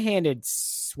one-handed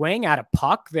swing at a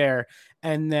puck there.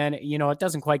 And then, it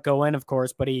doesn't quite go in, of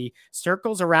course, but he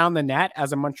circles around the net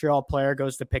as a Montreal player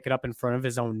goes to pick it up in front of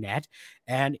his own net.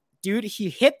 And dude, he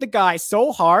hit the guy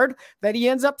so hard that he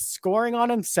ends up scoring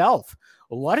on himself.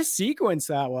 What a sequence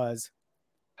that was.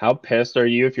 How pissed are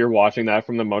you if you're watching that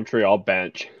from the Montreal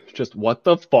bench? Just what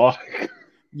the fuck?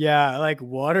 Yeah, like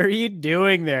what are you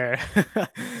doing there?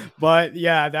 But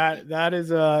yeah,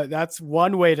 that's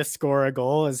one way to score a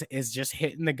goal is just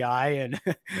hitting the guy and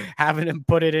having him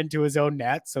put it into his own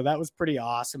net. So that was pretty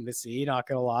awesome to see, not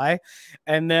gonna lie.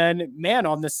 And then man,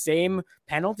 on the same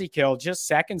penalty kill, just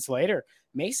seconds later,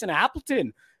 Mason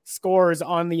Appleton scores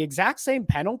on the exact same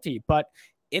penalty, but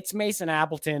it's Mason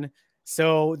Appleton.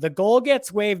 So the goal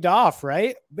gets waved off,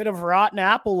 right? Bit of rotten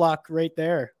apple luck right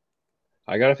there.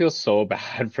 I gotta feel so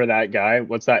bad for that guy.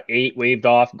 What's that? 8 waved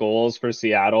off goals for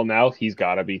Seattle now? He's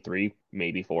gotta be 3,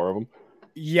 maybe 4 of them.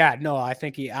 Yeah, no, I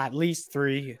think he at least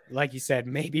 3, like you said,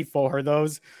 maybe 4 of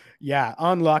those. Yeah,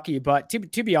 unlucky. But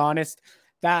to be honest,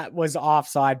 that was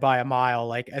offside by a mile.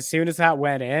 Like as soon as that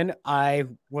went in, I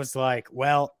was like,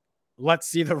 well, let's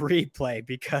see the replay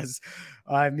because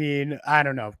I mean, I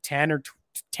don't know,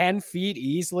 10 feet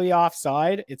easily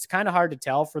offside. It's kind of hard to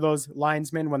tell for those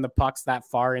linesmen when the puck's that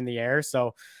far in the air.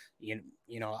 So,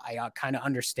 I kind of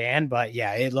understand, but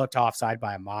yeah, it looked offside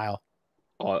by a mile.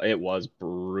 Oh, it was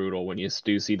brutal when you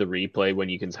do see the replay when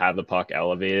you can have the puck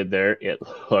elevated there. It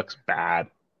looks bad.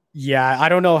 Yeah, I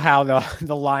don't know how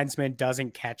the linesman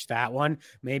doesn't catch that one.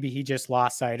 Maybe he just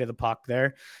lost sight of the puck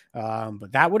there.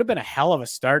 But that would have been a hell of a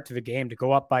start to the game to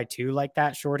go up by 2 like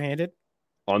that shorthanded.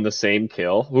 On the same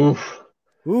kill. Oof.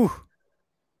 Ooh.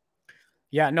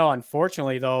 Yeah, no,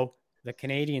 unfortunately, though, the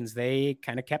Canadians, they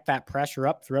kind of kept that pressure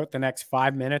up throughout the next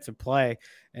 5 minutes of play.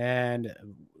 And is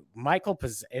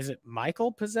it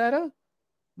Michael Pezzetta?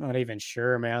 Not even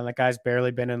sure, man. That guy's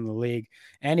barely been in the league.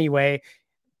 Anyway,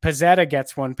 Pezzetta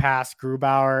gets one past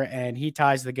Grubauer, and he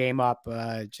ties the game up.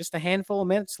 Just a handful of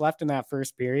minutes left in that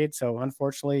first period. So,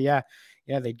 unfortunately, yeah,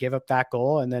 they'd give up that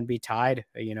goal and then be tied,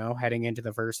 heading into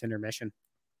the first intermission.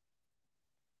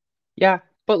 Yeah,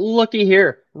 but looky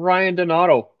here. Ryan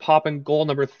Donato popping goal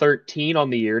number 13 on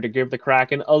the year to give the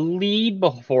Kraken a lead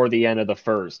before the end of the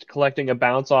first, collecting a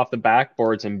bounce off the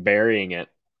backboards and burying it.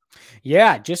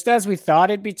 Yeah, just as we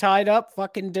thought it'd be tied up,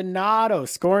 fucking Donato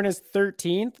scoring his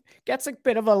 13th. Gets a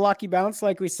bit of a lucky bounce,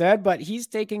 like we said, but he's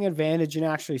taking advantage and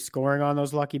actually scoring on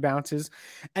those lucky bounces.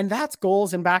 And that's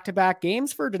goals in back-to-back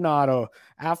games for Donato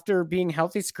after being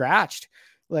healthy scratched.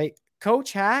 Like,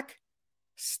 Coach Hack,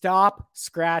 stop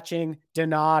scratching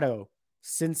Donato.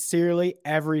 Sincerely,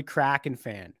 every Kraken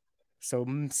fan. So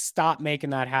stop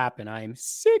making that happen. I am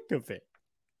sick of it.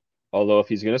 Although if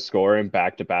he's going to score in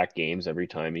back-to-back games every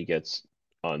time he gets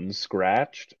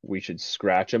unscratched, we should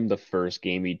scratch him the first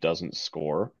game he doesn't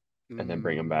score and then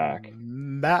bring him back.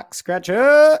 Back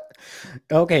scratcher.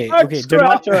 Okay. Back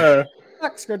scratcher.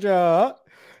 Back scratcher.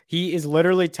 He is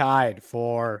literally tied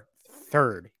for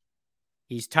 3rd.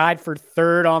 He's tied for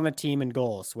 3rd on the team in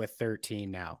goals with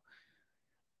 13 now.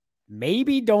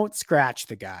 Maybe don't scratch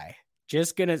the guy.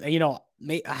 Just gonna,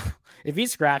 if he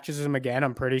scratches him again,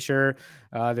 I'm pretty sure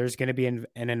there's going to be an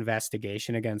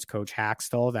investigation against Coach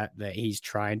Hackstall that he's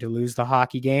trying to lose the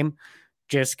hockey game.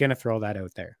 Just going to throw that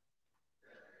out there.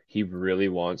 He really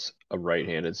wants a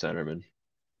right-handed centerman.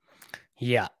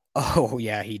 Yeah. Oh,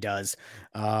 yeah, he does.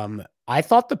 I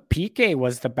thought the PK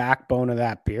was the backbone of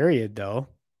that period, though.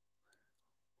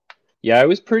 Yeah, it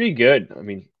was pretty good. I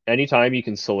mean, anytime you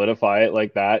can solidify it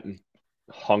like that and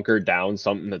hunker down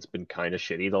something that's been kind of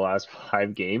shitty the last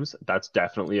 5 games, that's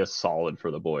definitely a solid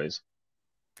for the boys.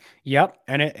 Yep,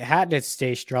 and it had to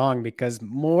stay strong because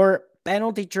more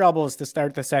penalty troubles to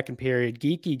start the second period.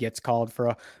 Geeky gets called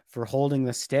for holding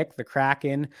the stick. The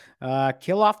Kraken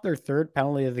kill off their third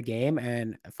penalty of the game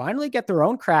and finally get their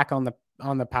own crack on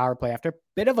the power play after a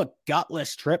bit of a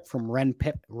gutless trip from Rem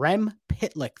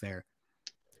Pitlick there.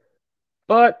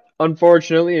 But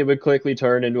unfortunately, it would quickly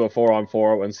turn into a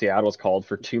 4-on-4 when Seattle's called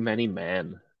for too many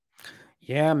men.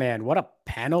 Yeah, man, what a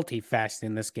penalty fest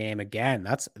in this game again.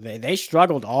 They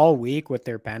struggled all week with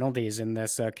their penalties in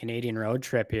this Canadian road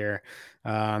trip here.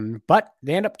 But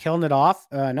they end up killing it off.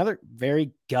 Another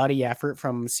very gutty effort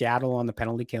from Seattle on the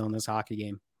penalty kill in this hockey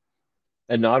game.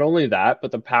 And not only that,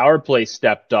 but the power play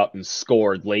stepped up and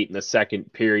scored late in the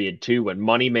second period too, when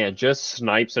Moneyman just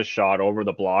snipes a shot over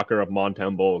the blocker of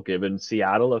Montembeault, giving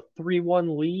Seattle a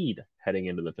 3-1 lead heading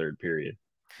into the third period.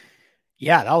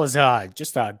 Yeah, that was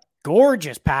just a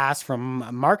gorgeous pass from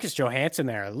Marcus Johansson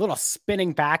there. A little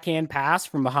spinning backhand pass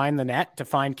from behind the net to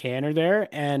find Canner there.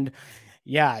 And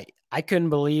yeah, I couldn't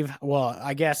believe, well,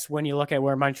 I guess when you look at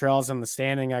where Montreal's in the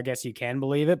standing, I guess you can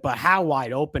believe it, but how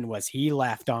wide open was he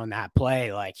left on that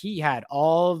play? Like he had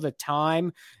all the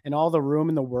time and all the room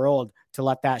in the world to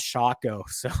let that shot go.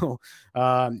 So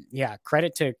yeah,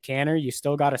 credit to Canner. You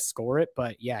still got to score it,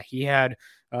 but yeah, he had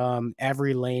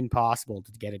every lane possible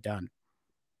to get it done.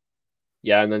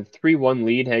 Yeah, and then 3-1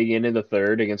 lead heading into the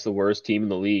third against the worst team in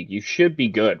the league. You should be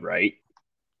good, right?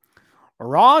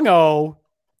 Wrong-o.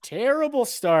 Terrible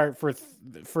start for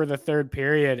the third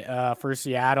period for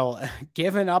Seattle.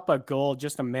 Giving up a goal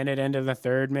just a minute into the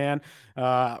third, man.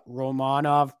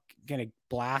 Romanov going to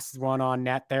blast one on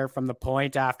net there from the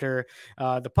point after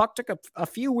the puck took a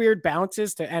few weird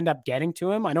bounces to end up getting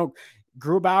to him. I know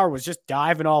Grubauer was just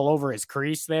diving all over his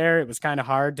crease there. It was kind of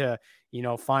hard to,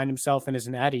 find himself in his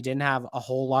net. He didn't have a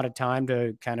whole lot of time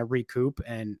to kind of recoup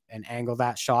and angle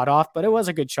that shot off, but it was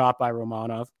a good shot by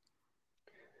Romanov.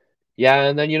 Yeah,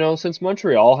 and then, since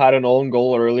Montreal had an own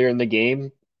goal earlier in the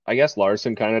game, I guess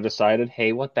Larson kind of decided,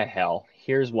 hey, what the hell?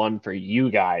 Here's one for you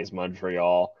guys,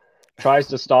 Montreal. Tries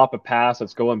to stop a pass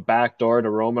that's going backdoor to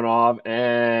Romanov,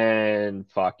 and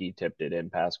fuck, he tipped it in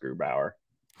past Grubauer.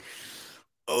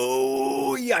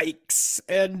 Oh, yikes.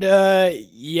 And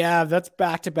yeah, that's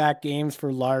back-to-back games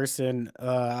for Larson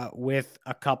with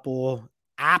a couple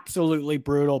absolutely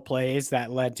brutal plays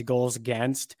that led to goals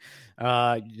against. He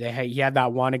had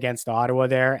that one against Ottawa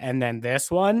there, and then this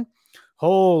one.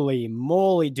 Holy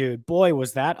moly, dude. Boy,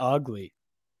 was that ugly.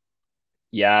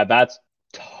 Yeah, that's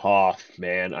tough,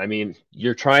 man. I mean,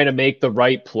 you're trying to make the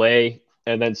right play,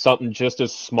 and then something just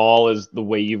as small as the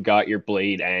way you've got your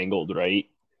blade angled, right?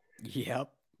 Yep.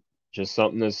 Just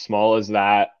something as small as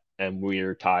that, and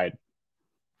we're tied.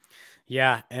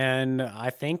 Yeah, and I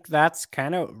think that's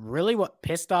kind of really what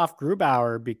pissed off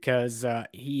Grubauer because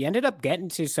he ended up getting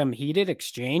to some heated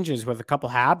exchanges with a couple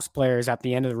Habs players at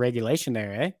the end of the regulation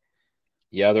there, eh?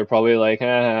 Yeah, they're probably like,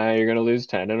 you're going to lose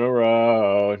 10 in a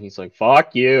row. And he's like,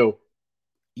 fuck you.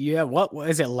 Yeah, what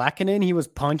is it, Lehkonen? He was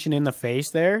punching in the face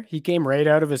there. He came right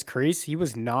out of his crease. He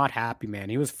was not happy, man.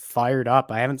 He was fired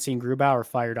up. I haven't seen Grubauer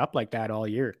fired up like that all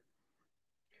year.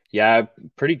 Yeah,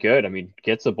 pretty good. I mean,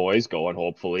 gets the boys going,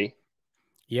 hopefully.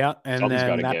 Yeah, and something's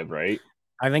got then to give, right?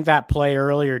 I think that play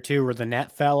earlier too, where the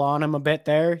net fell on him a bit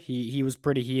there. He was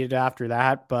pretty heated after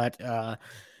that, but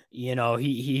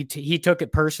he took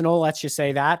it personal. Let's just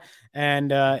say that.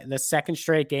 And the second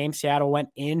straight game, Seattle went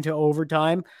into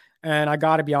overtime. And I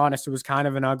got to be honest, it was kind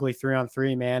of an ugly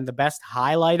 3-on-3, man. The best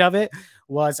highlight of it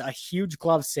was a huge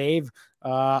glove save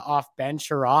off Ben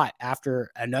Sherratt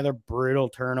after another brutal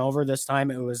turnover. This time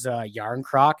it was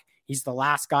Yarncroc. He's the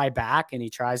last guy back, and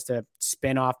he tries to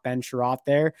spin off Ben Sherratt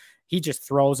there. He just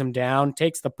throws him down,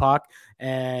 takes the puck,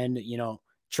 and,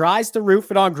 tries to roof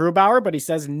it on Grubauer, but he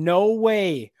says, no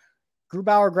way.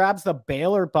 Grubauer grabs the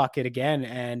Baylor bucket again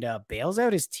and bails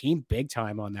out his team big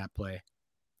time on that play.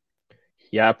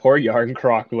 Yeah, poor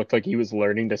Yarncroc looked like he was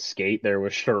learning to skate there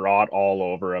with Sherratt all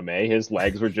over him, eh? His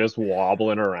legs were just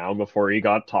wobbling around before he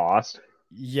got tossed.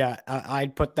 Yeah,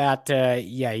 I'd put that,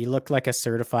 he looked like a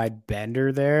certified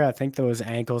bender there. I think those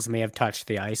ankles may have touched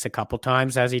the ice a couple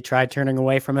times as he tried turning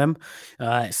away from him.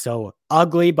 So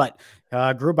ugly, but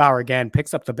Grubauer again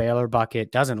picks up the Baylor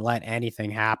bucket, doesn't let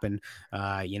anything happen,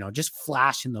 just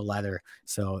flashing the leather.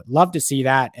 So love to see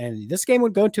that. And this game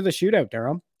would go to the shootout,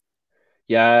 Durham.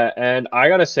 Yeah, and I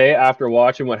got to say, after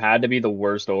watching what had to be the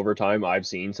worst overtime I've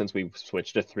seen since we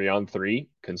switched to 3-on-3,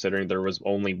 considering there was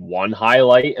only one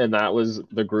highlight, and that was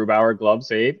the Grubauer glove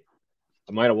save,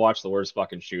 I might have watched the worst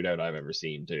fucking shootout I've ever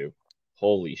seen, too.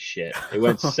 Holy shit. It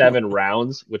went 7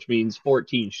 rounds, which means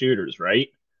 14 shooters, right?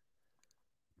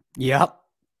 Yep.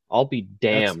 I'll be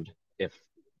damned if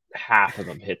half of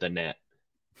them hit the net.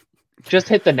 Just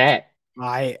hit the net.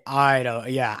 I don't,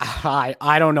 yeah,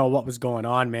 I don't know what was going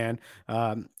on, man.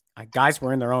 Guys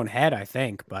were in their own head, I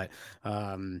think, but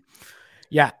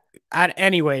yeah.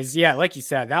 Anyways, yeah, like you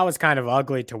said, that was kind of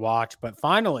ugly to watch, but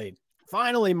finally,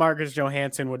 Marcus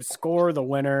Johansson would score the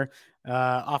winner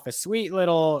off a sweet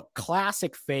little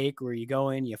classic fake where you go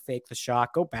in, you fake the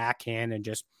shot, go backhand, and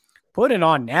just put it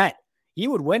on net. He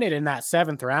would win it in that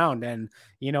 7th round. And,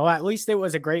 at least it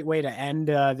was a great way to end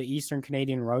the Eastern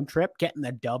Canadian road trip, getting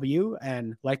the W.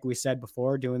 And like we said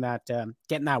before, doing that,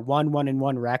 getting that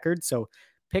 1-1-1 record. So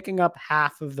picking up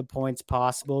half of the points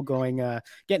possible,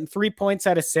 getting 3 points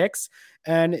out of 6.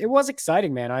 And it was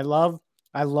exciting, man. I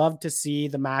love to see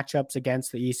the matchups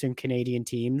against the Eastern Canadian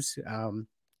teams.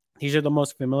 These are the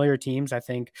most familiar teams, I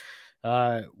think,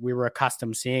 we were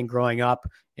accustomed seeing growing up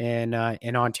in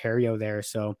Ontario there.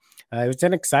 So it was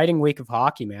an exciting week of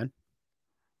hockey, man.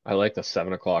 I like the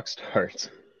 7:00 starts.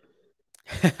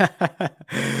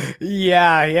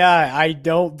 Yeah. I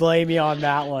don't blame you on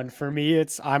that one. For me,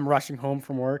 I'm rushing home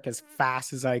from work as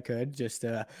fast as I could just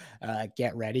to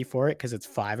get ready for it, because it's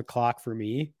 5:00 for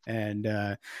me. And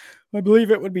I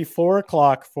believe it would be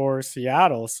 4:00 for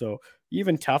Seattle. So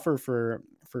even tougher for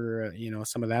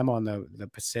some of them on the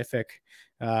Pacific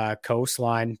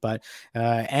coastline. But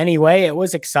anyway, it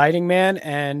was exciting, man.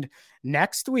 And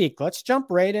next week, let's jump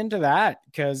right into that,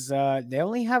 because they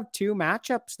only have 2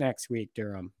 matchups next week,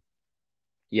 Durham.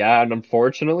 Yeah, and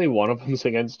unfortunately, one of them's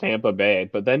against Tampa Bay,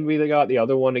 but then we got the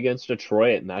other one against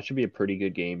Detroit, and that should be a pretty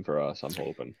good game for us, I'm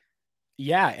hoping.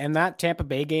 Yeah, and that Tampa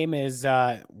Bay game is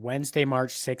Wednesday,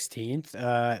 March 16th.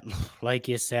 Like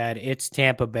you said, it's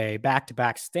Tampa Bay,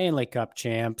 back-to-back Stanley Cup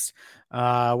champs.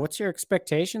 What's your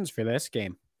expectations for this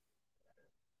game?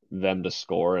 Them to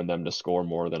score, and them to score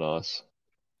more than us.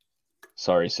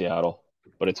 Sorry, Seattle,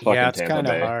 but it's fucking it's Tampa kind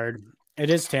of Bay. hard. It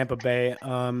is Tampa Bay.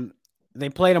 They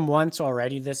played them once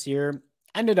already this year.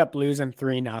 Ended up losing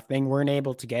 3-0. Weren't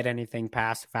able to get anything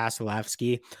past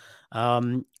Vasilevsky.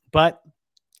 But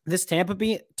this Tampa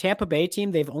Bay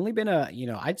team, they've only been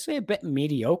I'd say a bit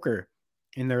mediocre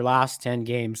in their last 10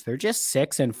 games. They're just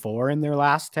 6-4 in their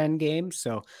last 10 games.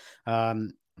 So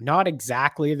not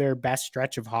exactly their best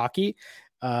stretch of hockey.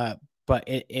 But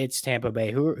it's Tampa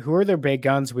Bay. Who are their big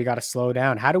guns we got to slow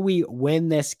down? How do we win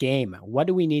this game? What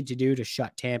do we need to do to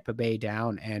shut Tampa Bay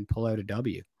down and pull out a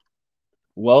W?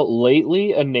 Well,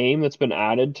 lately, a name that's been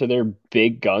added to their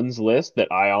big guns list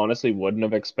that I honestly wouldn't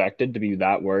have expected to be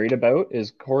that worried about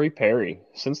is Corey Perry.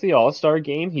 Since the All-Star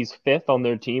game, he's 5th on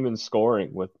their team in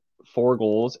scoring with 4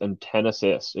 goals and 10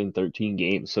 assists in 13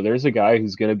 games. So there's a guy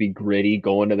who's going to be gritty,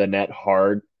 going to the net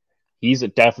hard. He's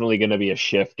definitely going to be a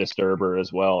shift disturber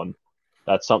as well. And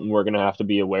that's something we're going to have to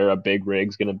be aware of. Big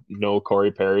Rig's going to know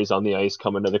Corey Perry's on the ice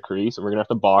coming to the crease, and we're going to have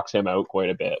to box him out quite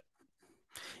a bit.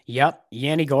 Yep.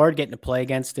 Yanni Gourde getting to play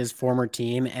against his former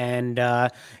team. And,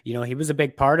 he was a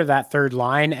big part of that third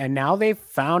line. And now they've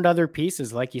found other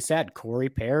pieces. Like you said, Corey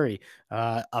Perry,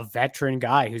 a veteran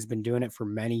guy who's been doing it for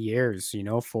many years,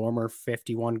 former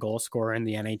 51 goal scorer in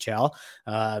the NHL.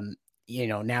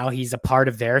 Now he's a part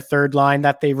of their third line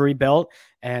that they've rebuilt.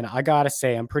 And I got to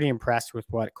say, I'm pretty impressed with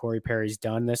what Corey Perry's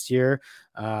done this year.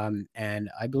 And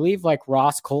I believe like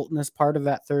Ross Colton is part of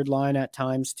that third line at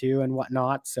times too and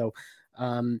whatnot. So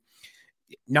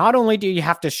not only do you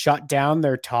have to shut down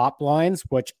their top lines,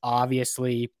 which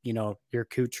obviously, your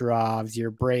Kucherovs,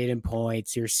 your Braden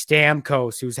Points, your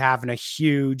Stamkos, who's having a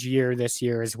huge year this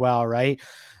year as well, right?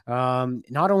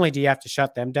 Not only do you have to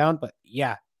shut them down, but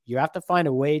yeah, you have to find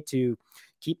a way to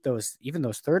keep those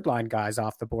third line guys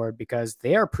off the board, because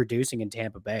they are producing in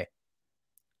Tampa Bay.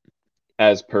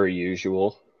 As per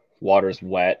usual, water's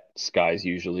wet, sky's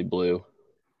usually blue.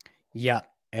 Yeah.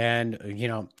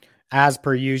 And, as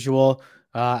per usual,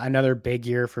 another big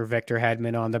year for Victor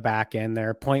Hedman on the back end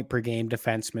there, point per game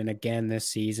defenseman again this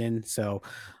season. So,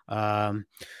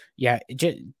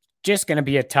 just going to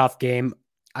be a tough game.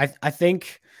 I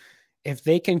think if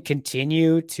they can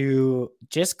continue to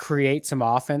just create some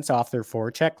offense off their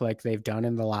forecheck like they've done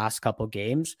in the last couple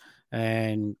games,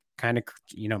 and kind of,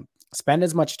 spend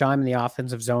as much time in the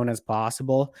offensive zone as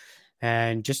possible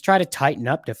and just try to tighten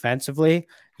up defensively,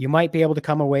 you might be able to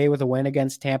come away with a win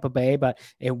against Tampa Bay, but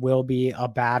it will be a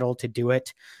battle to do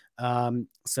it.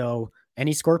 So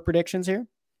any score predictions here?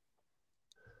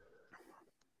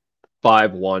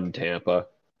 5-1 Tampa.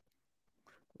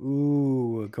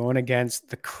 Ooh, going against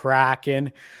the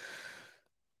Kraken.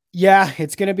 Yeah,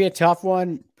 it's going to be a tough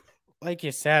one. like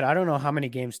you said, I don't know how many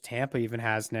games Tampa even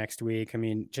has next week. I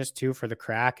mean, just 2 for the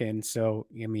Kraken. So,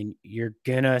 I mean, you're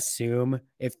going to assume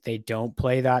if they don't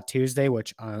play that Tuesday,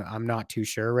 which I'm not too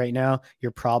sure right now,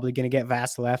 you're probably going to get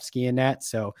Vasilevsky in net.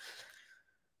 So,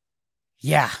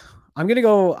 yeah, I'm going to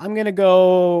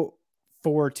go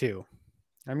 4-2.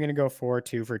 I'm going to go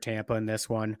 4-2 for Tampa in this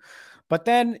one. But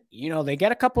then, they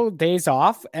get a couple of days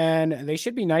off and they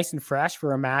should be nice and fresh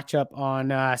for a matchup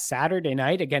on Saturday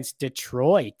night against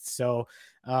Detroit. So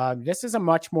this is a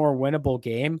much more winnable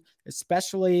game,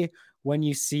 especially when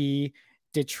you see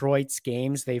Detroit's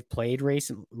games they've played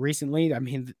recently. I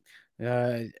mean,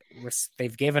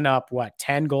 they've given up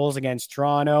 10 goals against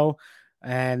Toronto,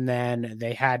 and then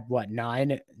they had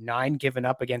nine given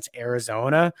up against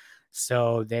Arizona.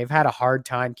 So they've had a hard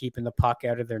time keeping the puck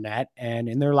out of their net. And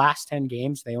in their last 10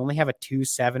 games, they only have a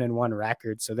 2-7-1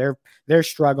 record. So they're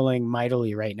struggling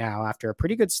mightily right now after a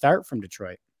pretty good start from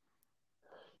Detroit.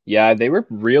 Yeah, they were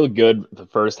real good the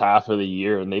first half of the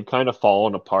year, and they've kind of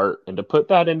fallen apart. And to put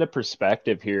that into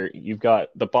perspective here, you've got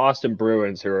the Boston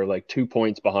Bruins, who are like 2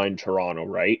 points behind Toronto,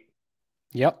 right?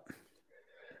 Yep.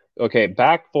 Okay,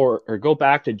 go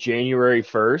back to January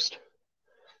 1st.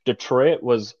 Detroit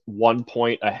was 1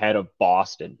 point ahead of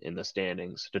Boston in the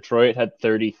standings. Detroit had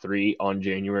 33 on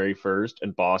January 1st,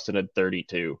 and Boston had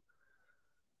 32.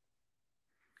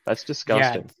 That's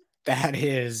disgusting. Yeah,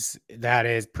 that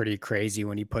is pretty crazy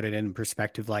when you put it in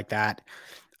perspective like that.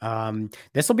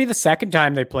 This will be the second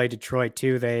time they play Detroit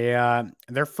too. They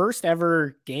their first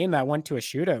ever game that went to a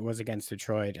shootout was against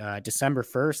Detroit. December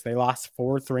 1st, they lost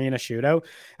 4-3 in a shootout.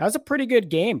 That was a pretty good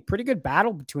game, pretty good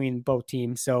battle between both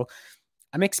teams. So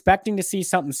I'm expecting to see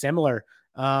something similar.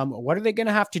 What are they going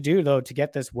to have to do, though, to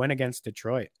get this win against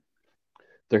Detroit?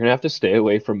 They're going to have to stay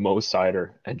away from Mo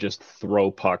Seider and just throw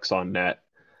pucks on net.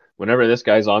 Whenever this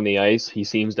guy's on the ice, he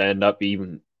seems to end up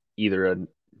either a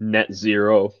net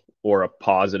zero or a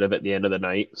positive at the end of the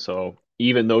night. So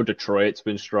even though Detroit's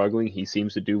been struggling, he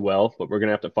seems to do well. But we're going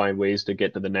to have to find ways to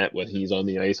get to the net when he's on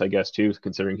the ice, I guess, too,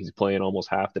 considering he's playing almost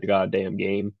half the goddamn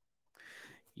game.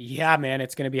 Yeah, man,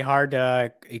 it's going to be hard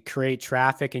to create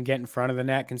traffic and get in front of the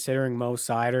net, considering Mo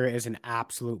Seider is an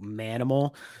absolute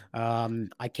manimal.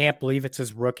 I can't believe it's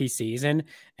his rookie season,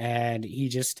 and he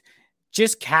just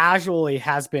casually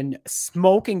has been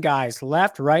smoking guys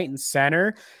left, right, and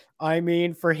center. I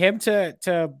mean, for him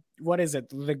to what is it,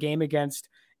 the game against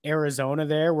Arizona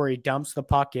there where he dumps the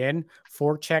puck in,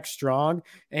 forecheck strong,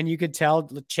 and you could tell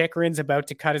Chychrun's about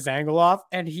to cut his angle off,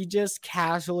 and he just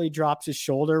casually drops his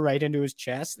shoulder right into his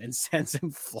chest and sends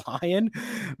him flying.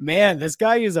 Man, this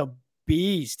guy is a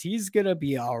beast. He's going to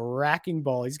be a wrecking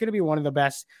ball. He's going to be one of the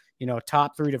best,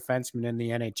 top 3 defensemen in the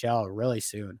NHL really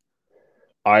soon.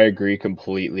 I agree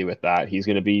completely with that. He's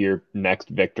going to be your next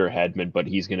Victor Hedman, but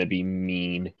he's going to be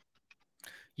mean.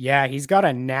 Yeah, he's got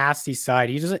a nasty side.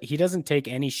 He doesn't take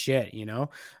any shit,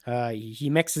 He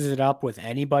mixes it up with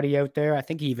anybody out there. I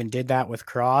think he even did that with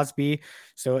Crosby.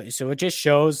 So it just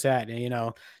shows that,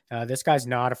 this guy's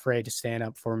not afraid to stand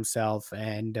up for himself.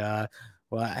 And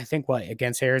I think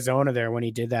against Arizona there, when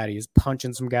he did that, he was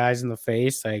punching some guys in the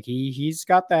face. Like he's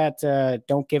got that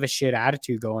don't give a shit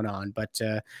attitude going on, but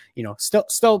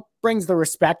still brings the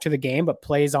respect to the game, but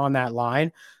plays on that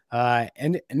line.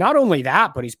 And not only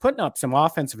that, but he's putting up some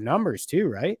offensive numbers too,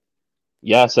 right?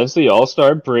 Yeah, since the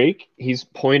All-Star break, he's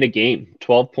point a game,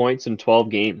 12 points in 12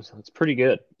 games. That's pretty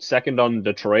good. Second on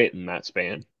Detroit in that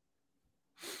span.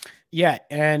 Yeah,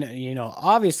 and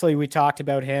obviously we talked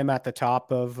about him at the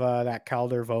top of that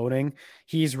Calder voting.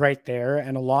 He's right there,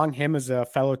 and along him is a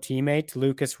fellow teammate,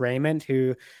 Lucas Raymond,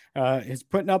 who is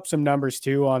putting up some numbers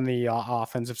too on the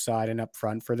offensive side and up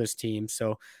front for this team.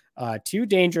 So 2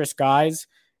 dangerous guys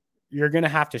you're going to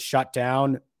have to shut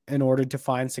down in order to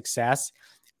find success.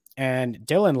 And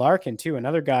Dylan Larkin too,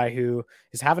 another guy who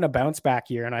is having a bounce back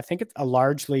year. And I think it's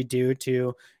largely due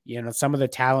to, some of the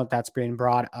talent that's been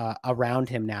brought around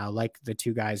him now, like the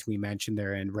 2 guys we mentioned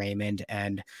there in Raymond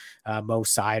and Mo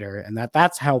Seider. And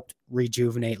that's helped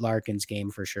rejuvenate Larkin's game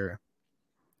for sure.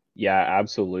 Yeah,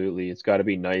 absolutely. It's got to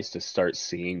be nice to start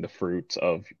seeing the fruits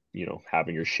of,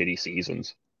 having your shitty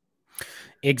seasons.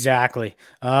 Exactly.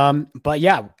 But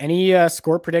yeah, any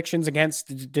score predictions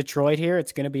against Detroit here?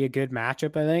 It's going to be a good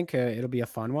matchup, I think. It'll be a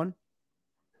fun one.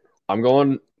 I'm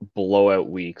going blowout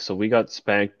week. So we got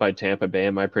spanked by Tampa Bay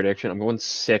in my prediction. I'm going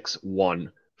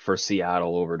 6-1 for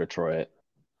Seattle over Detroit.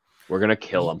 We're going to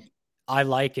kill them. I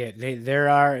like it.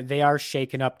 They are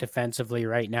shaken up defensively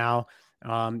right now.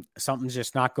 Something's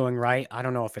just not going right. I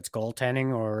don't know if it's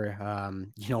goaltending or,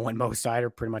 when Mo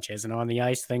Seider pretty much isn't on the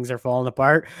ice, things are falling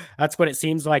apart. That's what it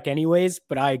seems like anyways,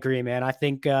 but I agree, man. I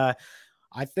think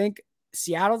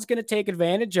Seattle's going to take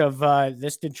advantage of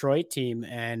this Detroit team.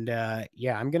 And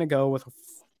I'm going to go with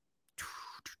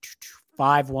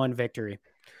 5-1 victory.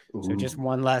 Ooh. So just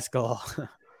one less goal.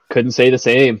 Couldn't say the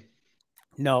same.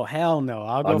 No, hell no.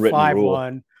 I'll go Unwritten 5-1.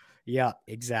 rule. Yeah,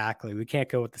 exactly. We can't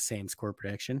go with the same score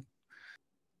prediction.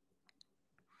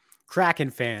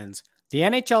 Kraken fans, the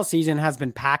NHL season has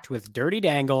been packed with dirty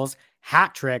dangles,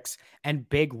 hat tricks, and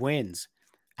big wins.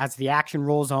 As the action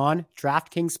rolls on,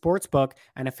 DraftKings Sportsbook,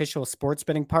 an official sports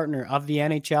betting partner of the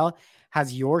NHL,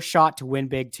 has your shot to win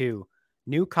big too.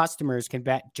 New customers can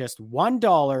bet just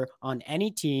 $1 on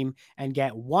any team and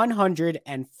get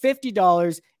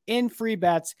 $150 in free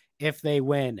bets if they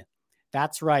win.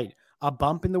 That's right. A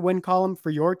bump in the win column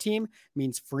for your team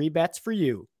means free bets for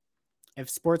you.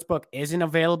 If Sportsbook isn't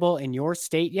available in your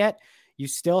state yet, you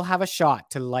still have a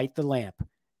shot to light the lamp.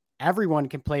 Everyone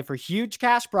can play for huge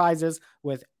cash prizes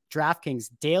with DraftKings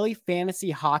daily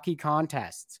fantasy hockey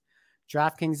contests.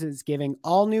 DraftKings is giving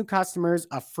all new customers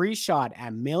a free shot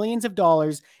at millions of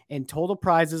dollars in total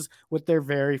prizes with their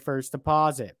very first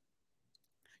deposit.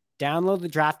 Download the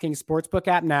DraftKings Sportsbook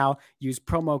app now. Use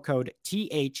promo code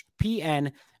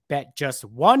THPN. Bet just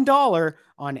 $1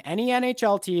 on any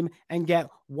NHL team and get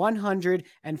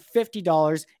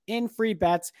 $150 in free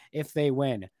bets if they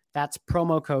win. That's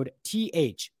promo code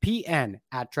THPN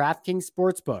at DraftKings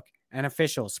Sportsbook, an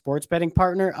official sports betting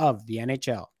partner of the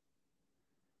NHL.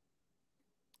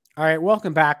 All right,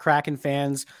 welcome back, Kraken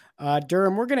fans.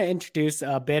 Durham, we're going to introduce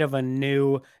a bit of a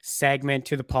new segment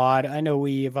to the pod. I know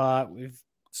we've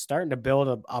starting to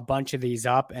build a bunch of these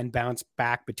up and bounce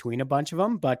back between a bunch of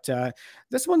them, but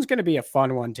this one's going to be a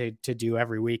fun one to do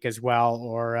every week as well,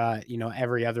 or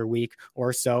every other week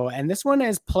or so. And this one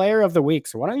is Player of the Week.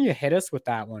 So why don't you hit us with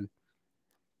that one?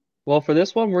 Well, for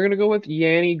this one, we're going to go with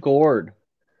Yanni Gourde.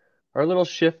 Our little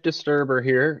shift disturber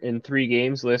here in 3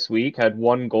 games this week had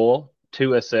 1 goal,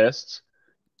 2 assists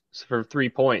for 3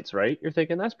 points, right? You're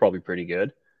thinking that's probably pretty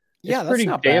good. Yeah, it's pretty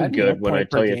not damn bad. good when I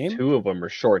tell you game. 2 of them are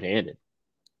shorthanded.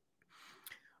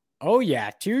 Oh yeah,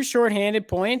 2 shorthanded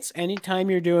points. Anytime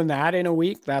you're doing that in a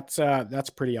week, that's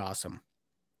pretty awesome.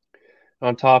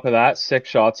 On top of that, 6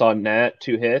 shots on net,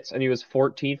 2 hits, and he was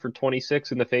 14 for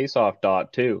 26 in the faceoff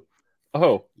dot too.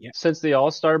 Oh, yeah. Since the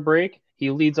All-Star break, he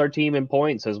leads our team in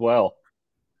points as well.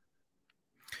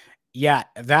 Yeah,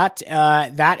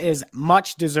 that is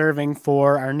much deserving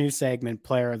for our new segment,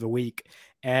 Player of the Week.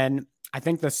 And I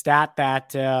think the stat that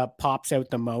pops out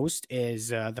the most is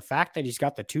the fact that he's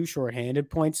got the 2 shorthanded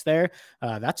points there.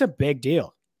 That's a big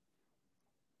deal.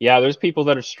 Yeah, there's people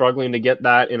that are struggling to get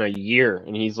that in a year,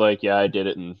 and he's like, "Yeah, I did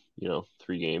it in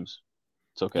 3 games.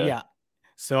 It's okay." Yeah,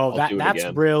 so that's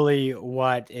really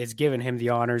what is giving him the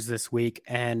honors this week.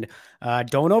 And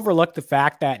don't overlook the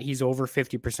fact that he's over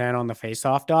 50% on the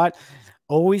faceoff dot.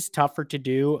 Always tougher to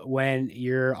do when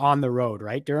you're on the road,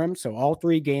 right, Durham? So all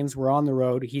 3 games were on the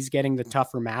road. He's getting the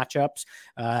tougher matchups.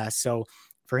 So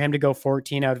for him to go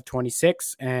 14 out of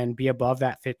 26 and be above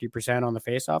that 50% on the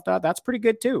faceoff dot, that's pretty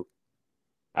good too.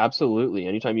 Absolutely.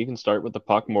 Anytime you can start with the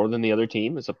puck more than the other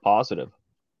team is a positive.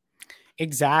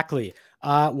 Exactly.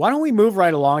 Why don't we move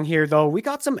right along here, though? We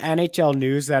got some NHL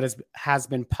news that has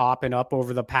been popping up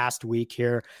over the past week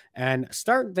here. And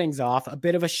starting things off, a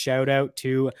bit of a shout out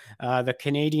to the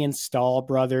Canadian Stahl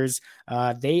brothers.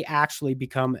 They actually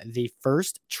become the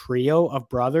first trio of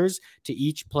brothers to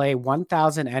each play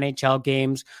 1,000 NHL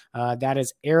games. That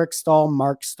is Eric Stahl,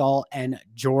 Mark Stahl, and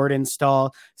Jordan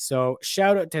Stahl. So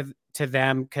shout out to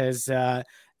them, because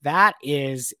that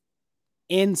is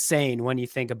insane when you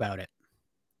think about it.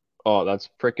 Oh, that's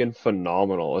freaking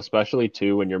phenomenal, especially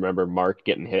too when you remember Mark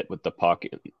getting hit with the puck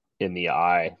in the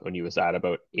eye when he was at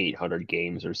about 800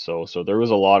 games or so. So there was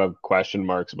a lot of question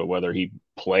marks about whether he'd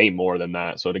play more than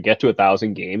that. So to get to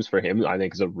 1,000 games for him, I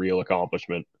think is a real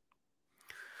accomplishment.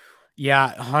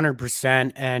 Yeah,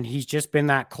 100%. And he's just been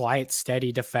that quiet,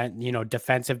 steady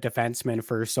defensive defenseman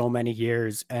for so many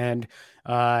years. And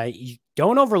you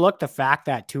don't overlook the fact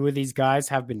that 2 of these guys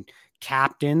have been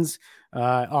captains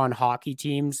on hockey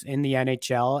teams in the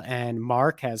NHL, and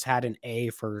Mark has had an A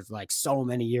for like so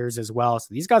many years as well.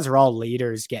 So these guys are all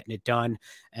leaders getting it done.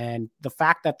 And the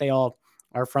fact that they all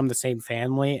are from the same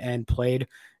family and played,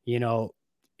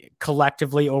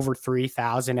 collectively over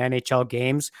 3,000 NHL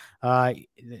games,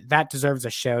 that deserves a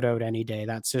shout out any day.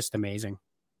 That's just amazing.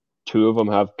 2 of them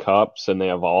have cups, and they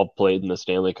have all played in the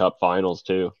Stanley Cup Finals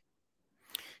too.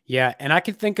 Yeah, and I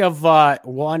can think of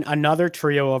another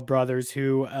trio of brothers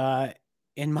who,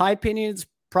 in my opinion, is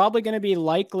probably going to be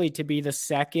likely to be the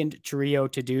second trio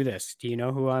to do this. Do you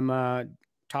know who I'm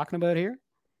talking about here?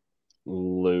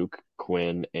 Luke,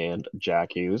 Quinn, and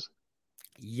Jack Hughes.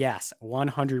 Yes,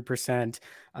 100%.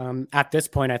 At this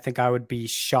point, I think I would be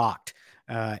shocked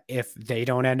if they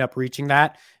don't end up reaching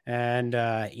that. And,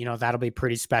 that'll be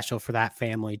pretty special for that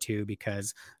family too,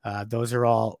 because those are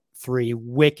all three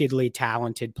wickedly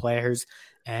talented players.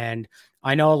 And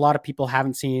I know a lot of people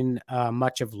haven't seen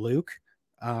much of Luke,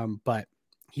 but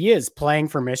he is playing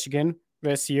for Michigan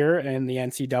this year in the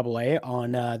NCAA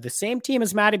on the same team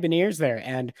as Matty Beniers there.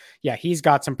 And yeah, he's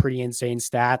got some pretty insane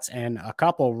stats and a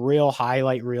couple real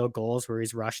highlight reel goals where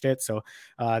he's rushed it. So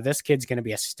this kid's going to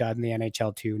be a stud in the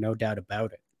NHL too, no doubt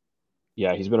about it.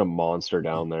 Yeah, he's been a monster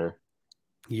down there.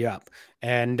 Yep.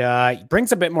 And he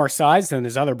brings a bit more size than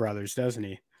his other brothers, doesn't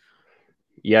he?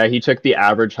 Yeah, he took the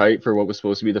average height for what was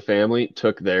supposed to be the family,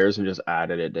 took theirs and just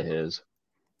added it to his.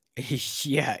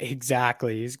 Yeah,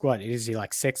 exactly. He's what is he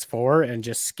like 6'4" and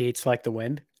just skates like the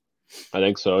wind? I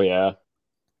think so, yeah.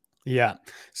 Yeah.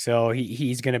 So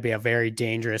he's going to be a very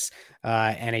dangerous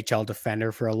NHL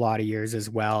defender for a lot of years as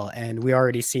well. And we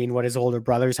already seen what his older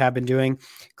brothers have been doing.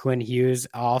 Quinn Hughes,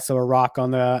 also a rock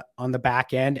on the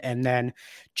back end. And then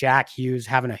Jack Hughes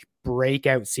having a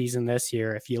breakout season this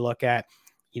year. If you look at,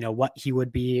 what he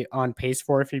would be on pace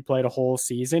for if he played a whole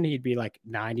season, he'd be like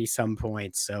 90 some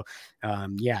points. So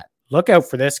yeah, look out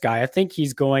for this guy. I think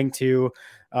he's going to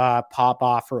pop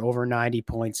off for over 90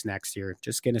 points next year.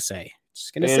 Just going to say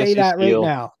that steal. right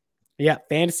now. Yeah.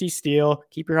 Fantasy steal.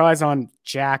 Keep your eyes on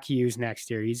Jack Hughes next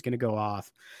year. He's going to go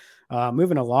off.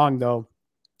 Moving along though,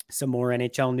 some more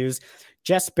NHL news.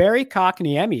 Jesperi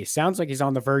Kotkaniemi sounds like he's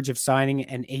on the verge of signing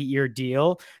an 8-year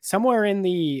deal, somewhere in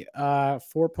the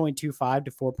 $4.25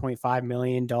 to $4.5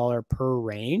 million per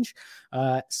range.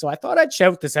 So I thought I'd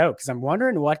shout this out because I'm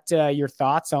wondering what your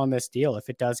thoughts on this deal, if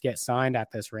it does get signed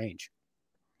at this range.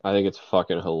 I think it's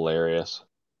fucking hilarious.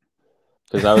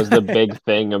 Because that was the big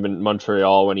thing in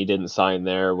Montreal when he didn't sign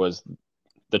there was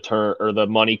the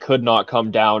money could not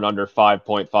come down under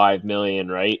 5.5 million,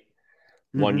 right?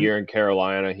 1 year in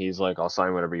Carolina, he's like, I'll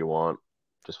sign whatever you want.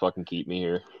 Just fucking keep me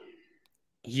here.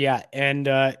 Yeah, and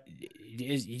do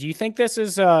you think this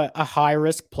is a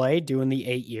high-risk play doing the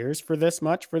 8 years for this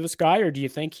much for this guy, or do you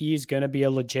think he's going to be a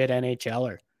legit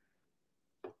NHLer?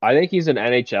 I think he's an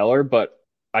NHLer, but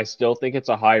I still think it's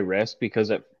a high risk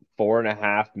because at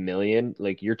 $4.5 million,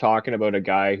 like you're talking about a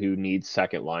guy who needs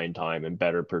second line time and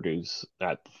better produce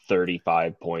at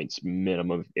 35 points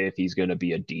minimum if he's going to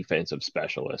be a defensive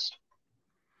specialist.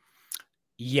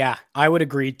 Yeah, I would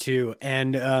agree too.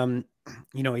 And,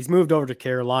 he's moved over to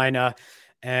Carolina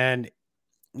and,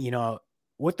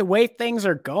 with the way things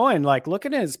are going, like look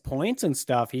at his points and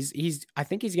stuff. I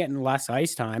think he's getting less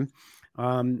ice time.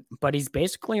 But he's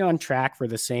basically on track for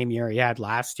the same year he had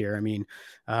last year. I mean,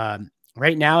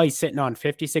 right now he's sitting on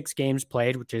 56 games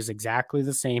played, which is exactly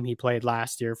the same he played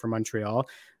last year for Montreal.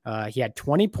 He had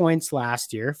 20 points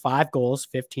last year, 5 goals,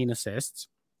 15 assists.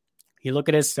 You look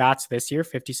at his stats this year,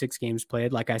 56 games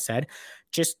played, like I said,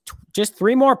 just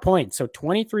 3 more points. So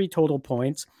 23 total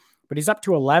points, but he's up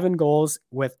to 11 goals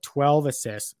with 12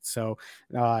 assists. So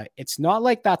it's not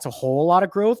like that's a whole lot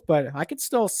of growth, but I could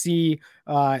still see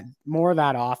more of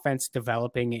that offense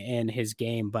developing in his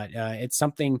game. But it's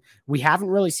something we haven't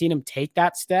really seen him take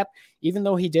that step, even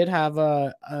though he did have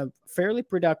a fairly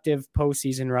productive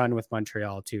postseason run with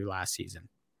Montreal too last season.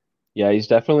 Yeah, he's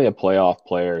definitely a playoff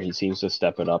player. He seems to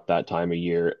step it up that time of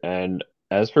year. And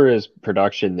as for his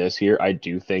production this year, I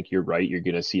do think you're right. You're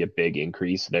going to see a big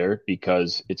increase there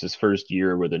because it's his first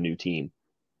year with a new team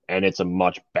and it's a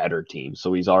much better team.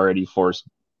 So he's already forced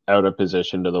out of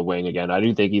position to the wing again. I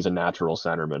do think he's a natural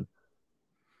centerman.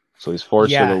 So he's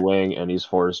forced to the wing and he's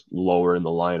forced lower in the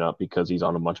lineup because he's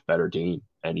on a much better team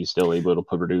and he's still able to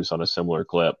produce on a similar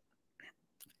clip.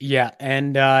 Yeah.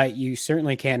 And you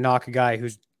certainly can't knock a guy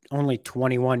who's only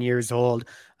 21 years old.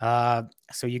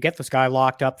 So you get this guy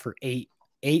locked up for eight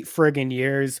friggin'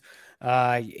 years.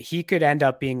 He could end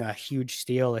up being a huge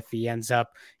steal if he ends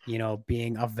up,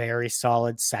 being a very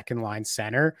solid second line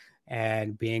center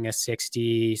and being a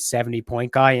 60, 70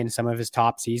 point guy in some of his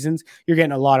top seasons. You're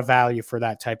getting a lot of value for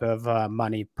that type of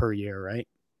money per year, right?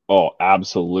 Oh,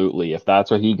 absolutely. If that's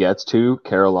what he gets to,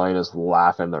 Carolina's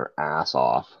laughing their ass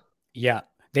off. Yeah.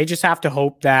 They just have to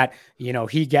hope that,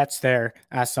 he gets there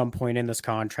at some point in this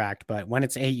contract. But when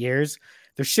it's 8 years,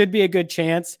 there should be a good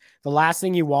chance. The last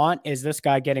thing you want is this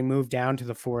guy getting moved down to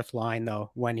the 4th line,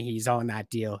 though, when he's on that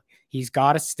deal. He's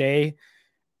got to stay,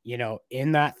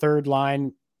 in that 3rd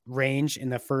line range in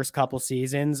the first couple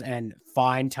seasons and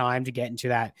find time to get into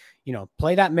that,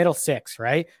 play that middle 6,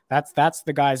 right? That's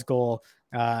the guy's goal,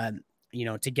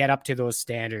 to get up to those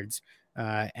standards.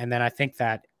 And then I think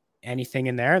that anything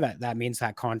in there that means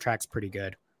that contract's pretty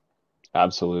good.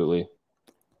 Absolutely.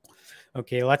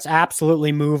 Okay, let's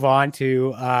absolutely move on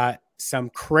to some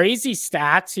crazy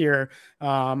stats here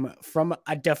from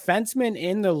a defenseman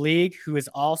in the league who is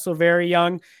also very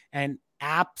young and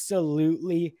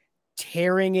absolutely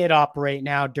tearing it up right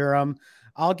now, Durham.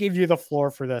 I'll give you the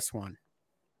floor for this one.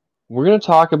 We're going to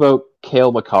talk about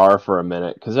Cale Makar for a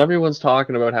minute because everyone's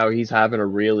talking about how he's having a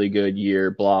really good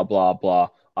year, blah, blah, blah.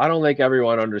 I don't think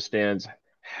everyone understands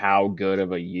how good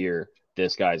of a year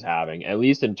this guy's having, at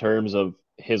least in terms of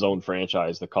his own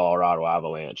franchise, the Colorado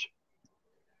Avalanche.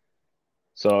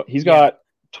 So he's got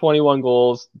 21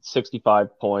 goals,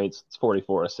 65 points,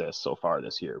 44 assists so far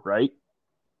this year, right?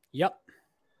 Yep.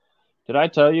 Did I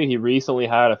tell you he recently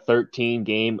had a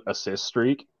 13-game assist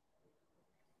streak?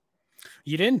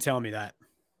 You didn't tell me that.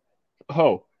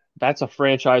 Oh, that's a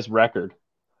franchise record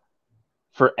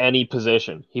for any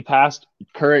position. He passed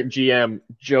current GM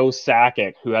Joe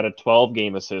Sakic, who had a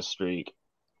 12-game assist streak.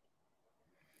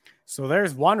 So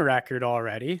there's one record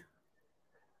already.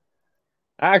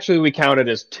 Actually, we count it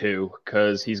as two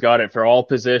because he's got it for all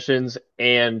positions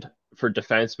and for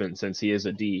defensemen since he is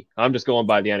a D. I'm just going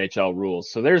by the NHL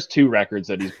rules. So there's two records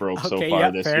that he's broke so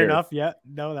far this year. Fair enough. Yeah,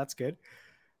 no, that's good.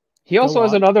 He also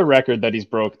has another record that he's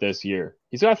broke this year.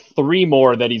 He's got three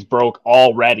more that he's broke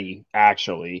already,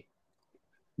 actually.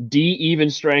 D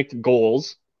even strength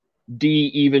goals,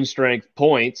 D even strength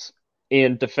points,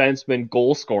 and defenseman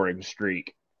goal scoring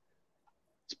streak.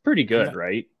 It's pretty good,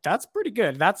 right? That's pretty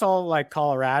good. That's all like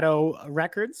Colorado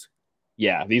records?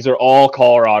 Yeah, these are all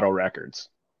Colorado records.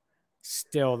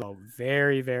 Still, though,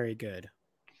 very, very good.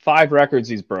 5 records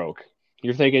he's broke.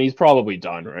 You're thinking he's probably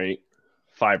done, right?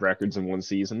 5 records in one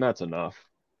season. That's enough.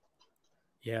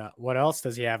 Yeah. What else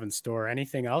does he have in store?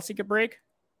 Anything else he could break?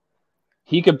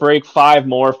 He could break 5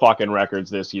 more fucking records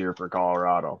this year for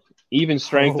Colorado. Even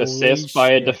strength assists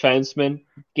by a defenseman,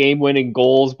 game-winning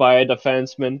goals by a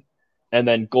defenseman, and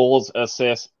then goals,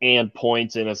 assists, and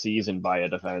points in a season by a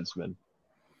defenseman.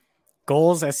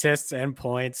 Goals, assists, and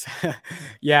points.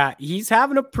 Yeah, he's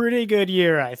having a pretty good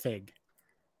year, I think.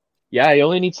 Yeah, he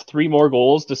only needs 3 more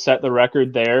goals to set the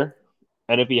record there.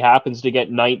 And if he happens to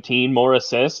get 19 more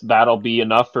assists, that'll be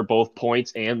enough for both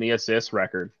points and the assist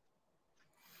record.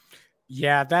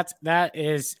 Yeah, that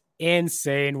is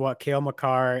insane what Cale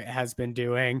Makar has been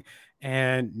doing.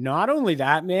 And not only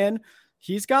that, man,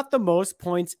 he's got the most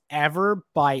points ever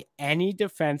by any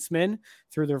defenseman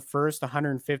through their first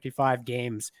 155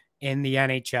 games in the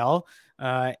NHL.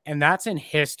 And that's in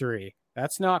history.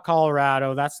 That's not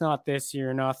Colorado. That's not this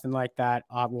year, nothing like that.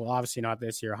 Well, obviously not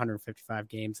this year, 155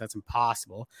 games. That's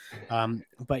impossible.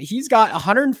 But he's got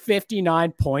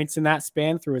 159 points in that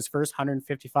span through his first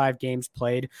 155 games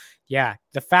played. Yeah,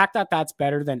 the fact that that's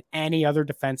better than any other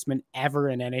defenseman ever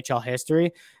in NHL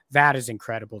history, that is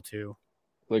incredible too.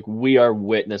 Like, we are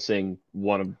witnessing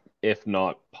one of, if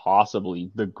not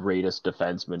possibly, the greatest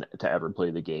defenseman to ever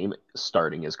play the game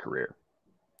starting his career.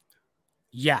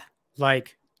 Yeah,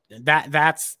 like...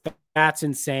 That's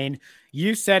insane.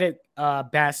 You said it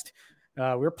best. We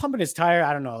were pumping his tire,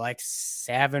 I don't know, like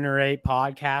 7 or 8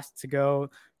 podcasts ago,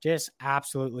 just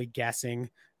absolutely guessing.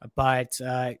 But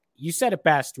you said it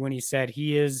best when you said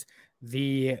he is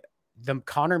the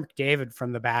Connor McDavid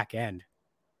from the back end.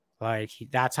 Like,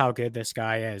 that's how good this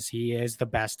guy is. He is the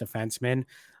best defenseman.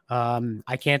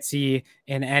 I can't see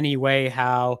in any way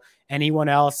how anyone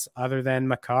else other than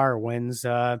Makar wins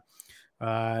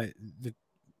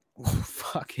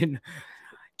fucking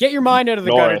get your mind out of the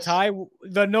gutter, Ty.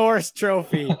 The Norris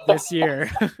Trophy this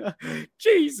year.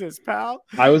 Jesus, pal.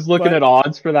 I was looking at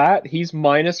odds for that. He's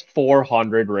minus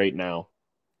 400 right now.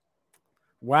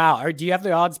 Wow. Do you have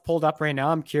the odds pulled up right now?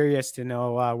 I'm curious to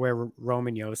know where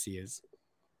Roman Josi is.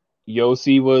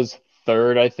 Josi was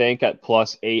 3rd, I think, at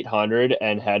plus 800,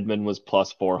 and Hedman was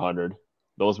plus 400.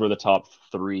 Those were the top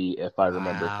 3, if I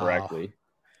remember correctly.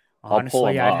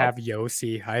 Honestly, I'd have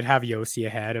Josi. I'd have Josi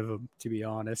ahead of him, to be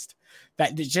honest.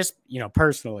 That just,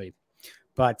 personally.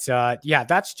 But yeah,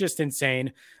 that's just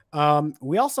insane.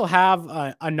 We also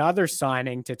have another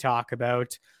signing to talk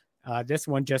about. This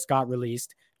one just got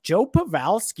released. Joe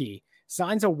Pavelski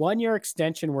signs a 1-year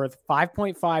extension worth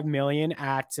 $5.5 million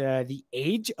at the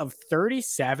age of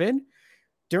 37.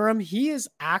 Durham, he is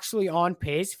actually on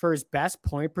pace for his best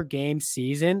point per game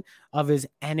season of his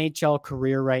NHL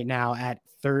career right now at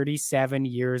 37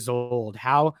 years old.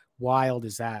 How wild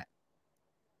is that?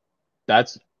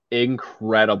 That's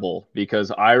incredible, because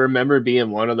I remember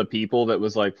being one of the people that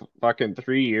was like, fucking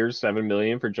 3 years, $7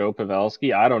 million for Joe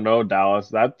Pavelski. I don't know, Dallas.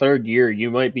 That 3rd year,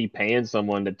 you might be paying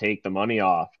someone to take the money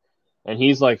off. And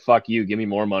he's like, fuck you, give me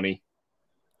more money.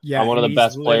 Yeah, I'm one of the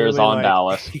best players on like,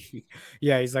 Dallas.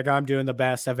 Yeah, he's like, I'm doing the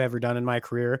best I've ever done in my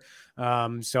career.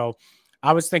 So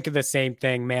I was thinking the same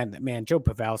thing, man, Joe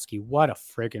Pavelski, what a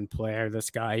friggin' player this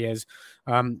guy is.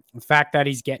 The fact that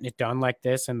he's getting it done like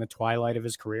this in the twilight of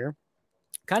his career.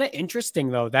 Kind of interesting,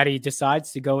 though, that he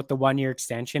decides to go with the 1-year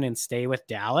extension and stay with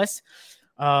Dallas.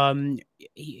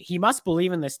 He must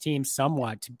believe in this team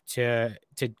somewhat to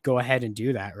go ahead and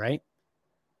do that, right?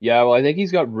 Yeah, well, I think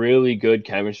he's got really good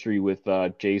chemistry with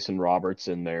Jason Roberts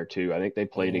in there, too. I think they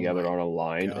play together on a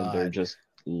line, and they're just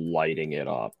lighting it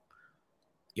up.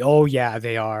 Oh, yeah,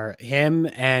 they are. Him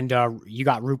and you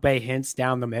got Rupe Hintz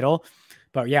down the middle.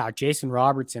 But yeah, Jason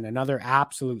Robertson, another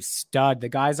absolute stud. The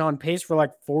guy's on pace for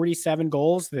like 47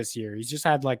 goals this year. He's just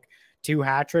had like 2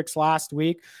 hat tricks last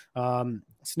week.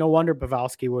 It's no wonder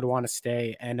Pavelski would want to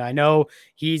stay. And I know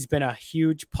he's been a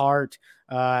huge part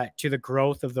to the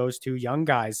growth of those 2 young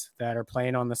guys that are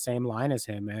playing on the same line as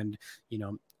him. And, you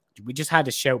know, we just had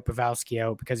to shout Pavelski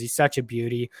out because he's such a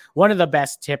beauty. One of the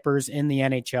best tippers in the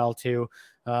NHL too.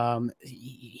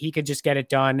 He could just get it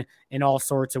done in all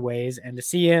sorts of ways. And to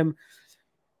see him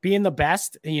being the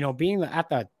best, you know, being at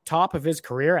the top of his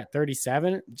career at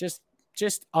 37, just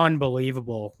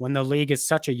unbelievable when the league is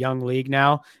such a young league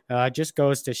now. Just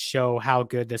goes to show how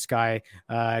good this guy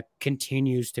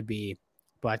continues to be.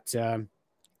 But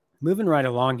moving right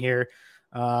along here,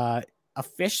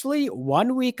 officially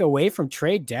 1 week away from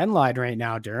trade deadline right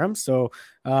now, Durham. So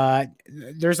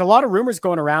there's a lot of rumors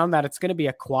going around that it's going to be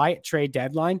a quiet trade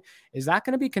deadline. Is that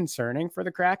going to be concerning for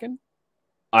the Kraken?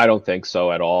 I don't think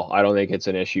so at all. I don't think it's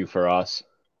an issue for us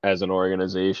as an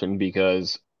organization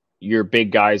because your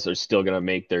big guys are still going to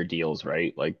make their deals,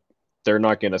 right? Like they're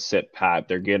not going to sit pat.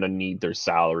 They're going to need their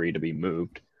salary to be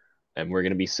moved, and we're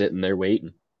going to be sitting there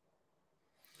waiting.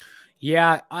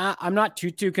 Yeah, I'm not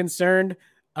too concerned.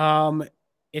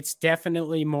 It's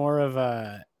definitely more of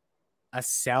a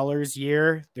seller's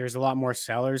year. There's a lot more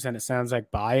sellers than it sounds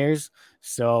like buyers.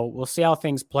 So we'll see how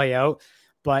things play out.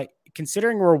 But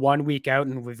considering we're 1 week out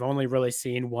and we've only really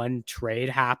seen one trade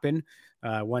happen,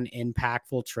 one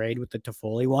impactful trade with the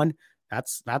Toffoli one,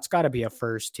 that's got to be a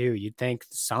first too. You'd think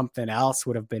something else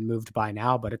would have been moved by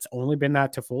now, but it's only been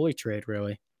that Toffoli trade,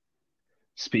 really.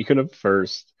 Speaking of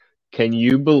first, can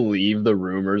you believe the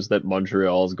rumors that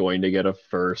Montreal is going to get a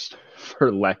first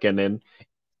for Lehkonen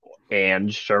and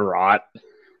Sherratt?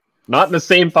 Not in the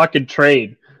same fucking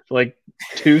trade, like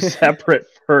 2 separate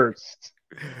firsts.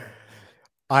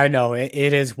 I know it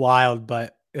is wild,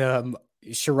 but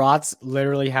Sherratt's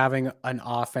literally having an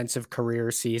offensive career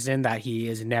season that he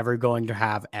is never going to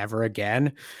have ever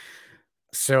again.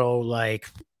 So, like,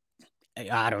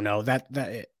 I don't know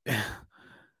that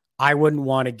I wouldn't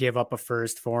want to give up a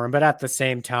first for him, but at the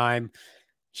same time,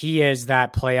 he is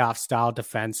that playoff style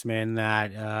defenseman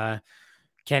that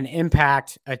can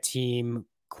impact a team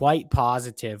quite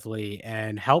positively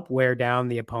and help wear down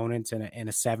the opponents in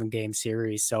a 7-game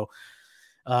series. So,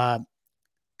 I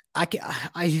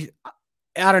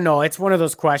don't know. It's one of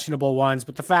those questionable ones,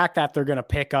 but the fact that they're going to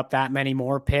pick up that many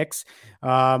more picks,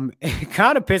 it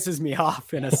kind of pisses me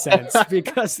off in a sense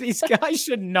because these guys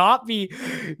should not be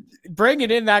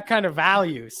bringing in that kind of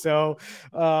value. So,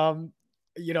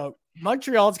 you know,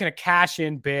 Montreal is going to cash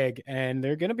in big and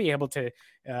they're going to be able to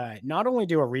not only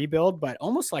do a rebuild, but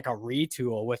almost like a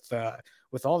retool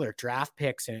with all their draft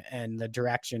picks and the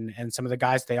direction and some of the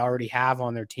guys they already have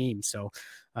on their team. So,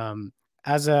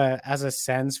 as a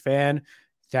Sens fan,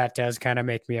 that does kind of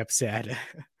make me upset.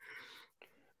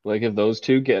 Like if those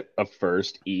two get a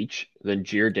first each, then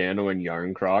Giordano and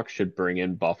Yarncroc should bring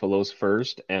in Buffalo's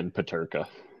first and Peterka.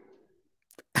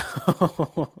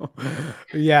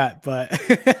 Yeah, but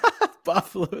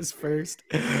Buffalo's first.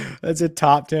 That's a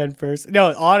top 10 first.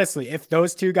 No, honestly, if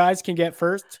those 2 guys can get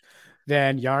first,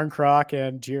 then Yarncroc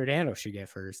and Giordano should get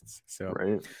firsts. So,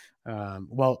 right.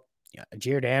 Well, yeah,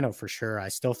 Giordano for sure. I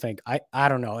still think I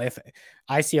don't know if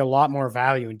I see a lot more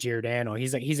value in Giordano.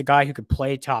 He's a guy who could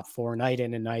play top 4 night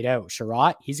in and night out.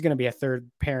 Sherratt, he's going to be a third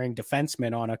pairing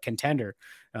defenseman on a contender.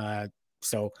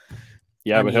 So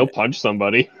yeah, but he'll punch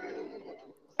somebody.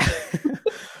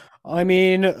 I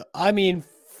mean,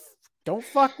 don't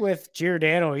fuck with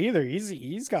Giordano either.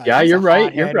 He's got. Yeah, you're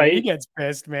right. You're right. He gets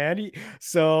pissed, man. You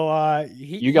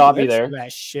got me there.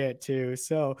 That shit too.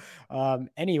 So,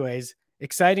 anyways.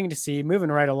 Exciting to see.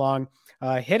 Moving right along.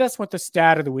 Hit us with the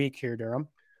stat of the week here, Durham.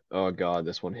 Oh, God,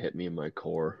 this one hit me in my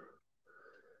core.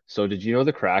 So did you know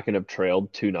the Kraken have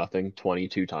trailed 2-0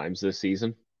 22 times this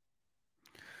season?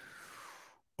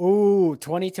 Oh,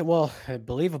 22. Well,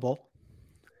 believable.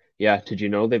 Yeah. Did you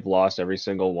know they've lost every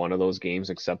single one of those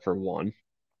games except for one?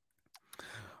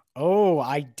 Oh,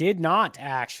 I did not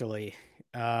actually.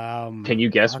 Can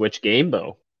you guess which game,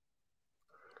 though?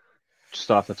 Just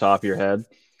off the top of your head.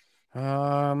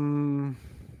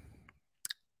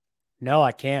 No,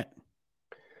 I can't.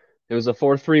 It was a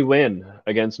 4-3 win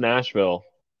against Nashville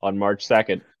on March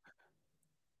 2nd.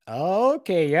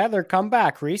 Okay, yeah, their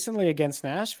comeback recently against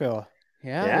Nashville.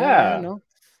 Yeah, Yeah.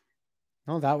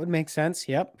 no, that would make sense.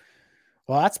 Yep.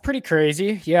 Well, that's pretty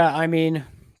crazy. Yeah, I mean,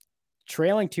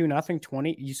 trailing 2-0,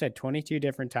 20, you said 22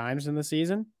 different times in the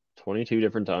season? 22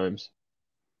 different times.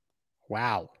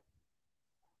 Wow.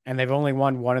 And they've only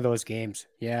won one of those games.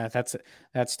 Yeah, that's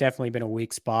definitely been a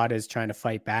weak spot, is trying to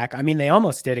fight back. I mean, they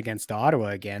almost did against Ottawa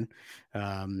again.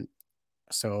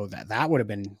 So that would have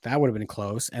been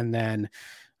close. And then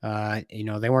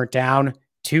they weren't down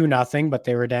 2-0, but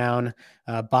they were down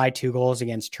by 2 goals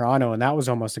against Toronto, and that was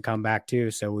almost a comeback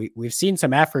too. So we've seen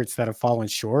some efforts that have fallen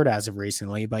short as of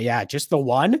recently, but yeah, just the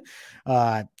one,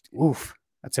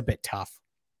 that's a bit tough.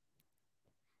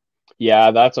 Yeah,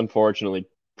 that's unfortunately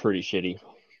pretty shitty.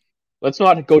 Let's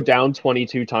not go down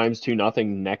 22 times 2-0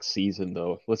 next season,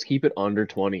 though. Let's keep it under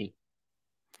 20.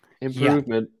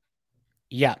 Improvement.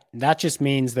 Yeah, that just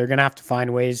means they're going to have to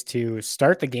find ways to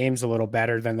start the games a little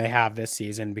better than they have this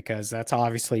season, because that's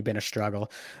obviously been a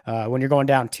struggle. When you're going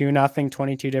down 2-0,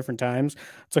 22 different times,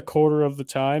 it's a quarter of the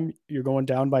time you're going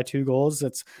down by 2 goals.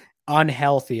 That's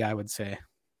unhealthy, I would say.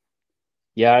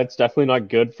 Yeah, it's definitely not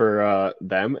good for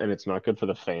them, and it's not good for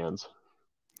the fans.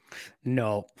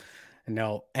 No.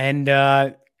 And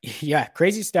yeah,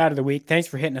 crazy stat of the week. Thanks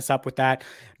for hitting us up with that.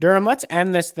 Durham, let's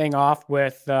end this thing off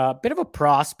with a bit of a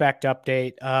prospect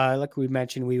update. Like we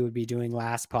mentioned, we would be doing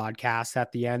last podcast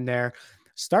at the end there.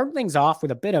 Start things off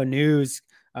with a bit of news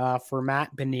for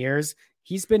Matt Beniers.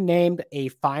 He's been named a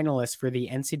finalist for the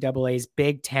NCAA's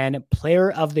Big Ten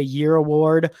Player of the Year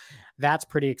Award. That's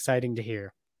pretty exciting to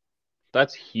hear.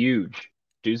 That's huge.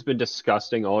 Dude's been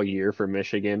disgusting all year for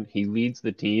Michigan. He leads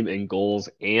the team in goals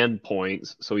and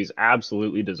points, so he's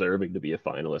absolutely deserving to be a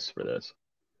finalist for this.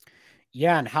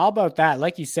 Yeah, and how about that?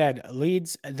 Like you said,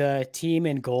 leads the team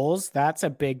in goals. That's a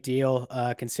big deal,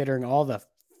 considering all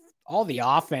the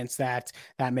offense that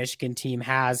Michigan team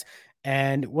has.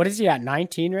 And what is he at,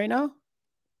 19 right now?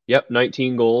 Yep,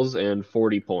 19 goals and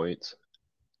 40 points.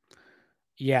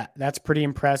 Yeah, that's pretty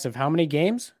impressive. How many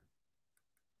games?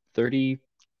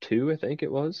 32, I think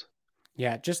it was.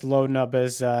 Yeah, just loading up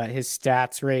his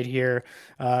stats right here,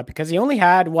 because he only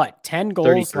had 10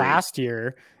 goals 33 last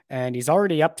year, and he's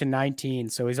already up to 19.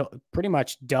 So he's pretty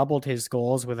much doubled his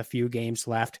goals with a few games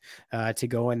left to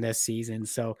go in this season.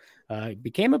 So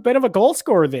became a bit of a goal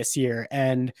scorer this year,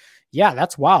 and yeah,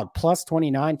 that's wild. Plus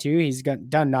 29 too. He's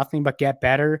done nothing but get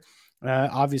better.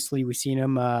 Obviously, we've seen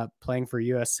him playing for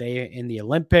USA in the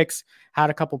Olympics.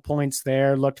 Had a couple points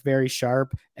there. Looked very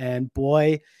sharp, and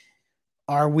boy,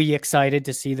 are we excited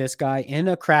to see this guy in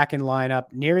a Kraken lineup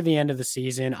near the end of the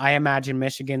season. I imagine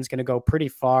Michigan's going to go pretty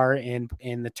far in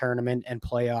the tournament and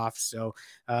playoffs. So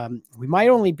we might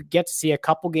only get to see a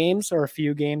couple games or a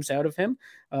few games out of him,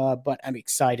 but I'm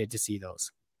excited to see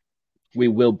those. We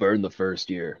will burn the first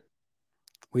year.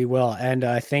 We will. And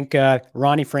I think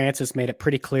Ronnie Francis made it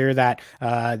pretty clear that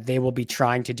they will be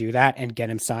trying to do that and get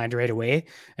him signed right away.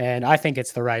 And I think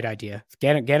it's the right idea.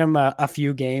 Get him a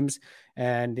few games.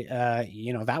 And,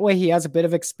 that way he has a bit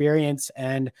of experience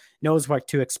and knows what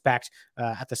to expect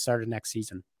at the start of next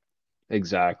season.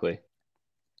 Exactly.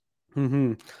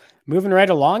 Mm-hmm. Moving right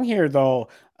along here, though,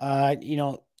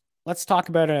 let's talk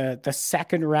about the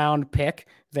second round pick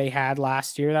they had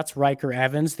last year. That's Riker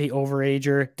Evans, the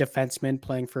overager defenseman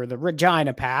playing for the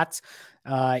Regina Pats.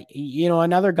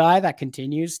 Another guy that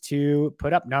continues to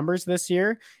put up numbers this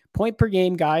year. Point per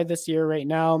game guy this year right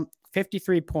now,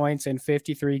 53 points in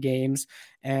 53 games.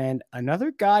 And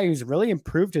another guy who's really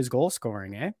improved his goal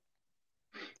scoring, eh?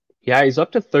 Yeah, he's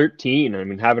up to 13. I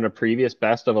mean, having a previous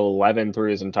best of 11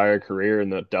 through his entire career in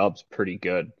the Dubs, pretty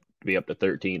good to be up to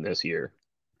 13 this year.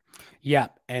 Yeah,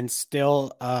 and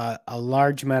still a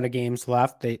large amount of games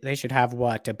left. They should have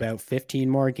about 15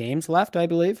 more games left, I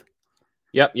believe.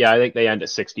 Yep, yeah, I think they end at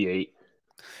 68.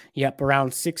 Yep,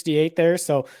 around 68 there.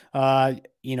 So,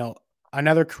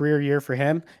 another career year for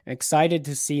him. Excited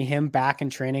to see him back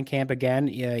in training camp again.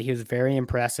 Yeah, he was very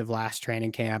impressive last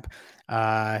training camp.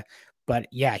 But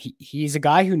yeah, he's a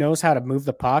guy who knows how to move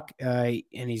the puck, and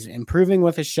he's improving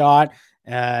with his shot.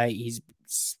 He's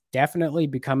definitely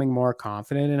becoming more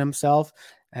confident in himself,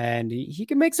 and he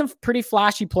can make some pretty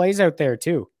flashy plays out there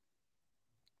too.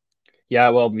 Yeah,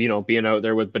 well, being out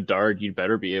there with Bedard, you'd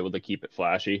better be able to keep it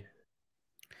flashy.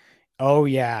 Oh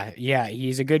yeah.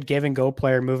 He's a good give and go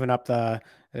player, moving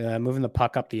the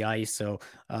puck up the ice. So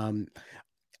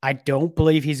I don't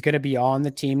believe he's going to be on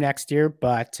the team next year,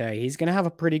 but he's going to have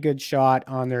a pretty good shot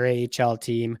on their AHL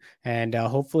team, and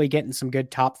hopefully getting some good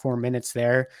top 4 minutes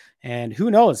there. And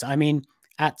who knows? I mean,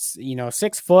 at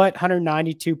 6 foot,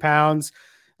 192 pounds.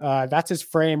 That's his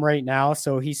frame right now.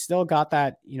 So he's still got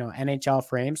that, NHL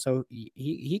frame. So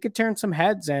he could turn some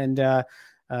heads, and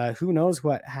who knows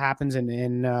what happens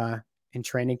in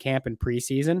training camp and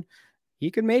preseason. He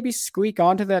could maybe squeak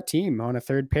onto that team on a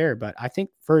third pair, but I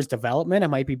think for his development, it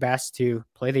might be best to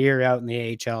play the year out in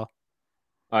the AHL.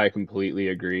 I completely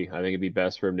agree. I think it'd be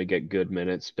best for him to get good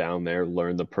minutes down there,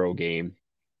 learn the pro game.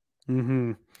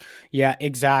 Mm-hmm. Yeah,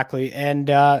 exactly.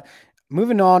 And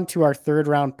moving on to our third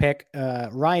round pick,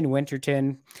 Ryan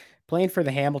Winterton, playing for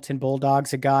the Hamilton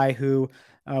Bulldogs, a guy who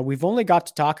we've only got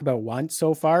to talk about once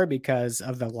so far because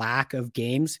of the lack of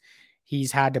games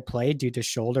he's had to play due to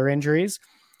shoulder injuries.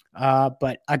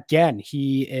 But again,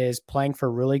 he is playing for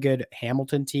a really good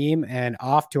Hamilton team and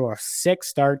off to a sick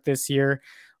start this year.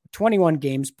 21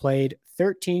 games played,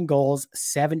 13 goals,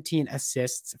 17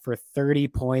 assists for 30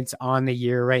 points on the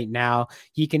year right now.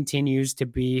 He continues to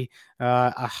be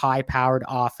a high-powered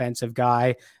offensive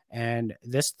guy, and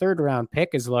this third-round pick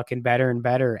is looking better and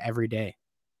better every day.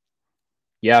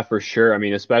 Yeah, for sure. I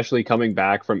mean, especially coming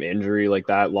back from injury like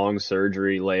that, long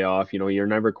surgery, layoff, you're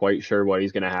never quite sure what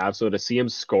he's going to have. So to see him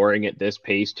scoring at this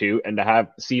pace too, and to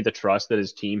see the trust that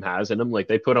his team has in him, like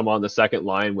they put him on the second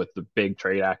line with the big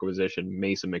trade acquisition,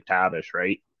 Mason McTavish,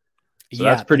 right? So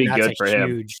that's pretty good for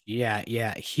him.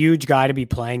 Huge guy to be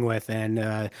playing with.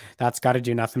 And that's got to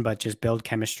do nothing but just build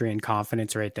chemistry and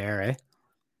confidence right there, eh?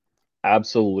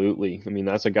 Absolutely. I mean,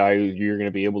 that's a guy who you're going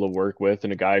to be able to work with,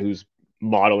 and a guy who's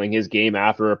modeling his game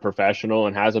after a professional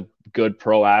and has a good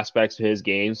pro aspects to his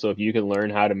game. So if you can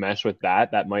learn how to mesh with that,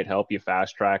 that might help you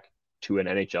fast track to an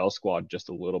NHL squad just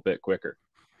a little bit quicker.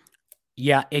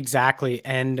 Yeah, exactly.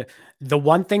 And the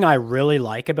one thing I really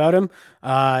like about him,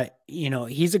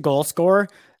 he's a goal scorer,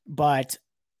 but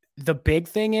the big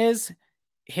thing is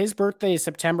his birthday is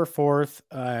September 4th,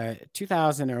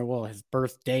 2000, his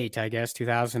birth date, I guess,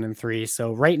 2003.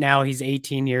 So right now he's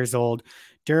 18 years old.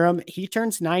 Durham, he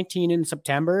turns 19 in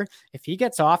September. If he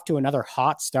gets off to another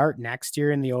hot start next year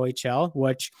in the OHL,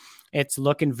 which it's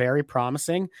looking very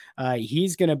promising,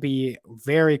 he's going to be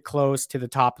very close to the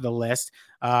top of the list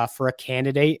for a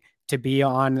candidate to be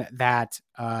on that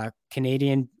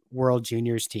Canadian World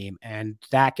Juniors team. And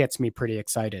that gets me pretty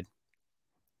excited.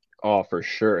 Oh, for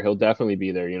sure. He'll definitely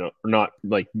be there, not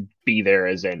like be there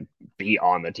as in be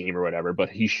on the team or whatever, but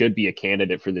he should be a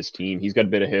candidate for this team. He's got a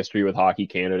bit of history with Hockey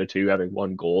Canada too, having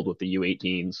won gold with the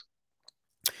U18s.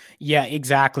 Yeah,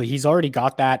 exactly. He's already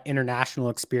got that international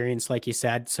experience, like you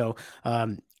said. So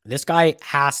this guy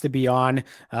has to be on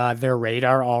their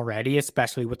radar already,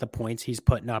 especially with the points he's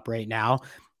putting up right now.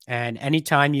 And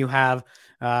anytime you have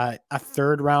a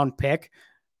third round pick,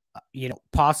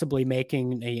 possibly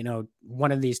making,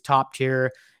 one of these top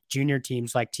tier junior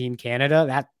teams like Team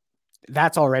Canada,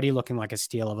 that's already looking like a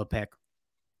steal of a pick.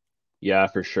 Yeah,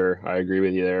 for sure. I agree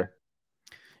with you there.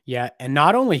 Yeah. And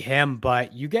not only him,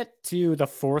 but you get to the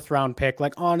fourth round pick.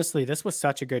 Like, honestly, this was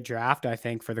such a good draft, I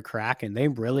think, for the Kraken. They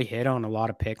really hit on a lot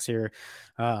of picks here.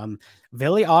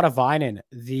 Ville Ottavainen,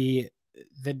 the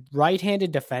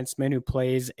right-handed defenseman who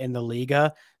plays in the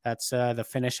Liga, that's the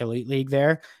Finnish Elite League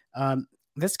there.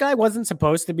 This guy wasn't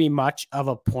supposed to be much of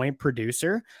a point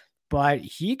producer, but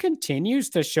he continues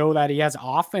to show that he has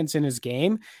offense in his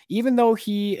game, even though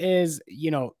he is,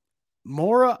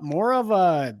 more of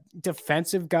a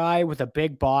defensive guy with a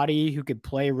big body who could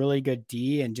play really good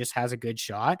D and just has a good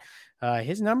shot.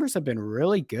 His numbers have been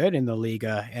really good in the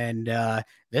Liga, and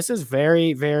this is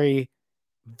very, very,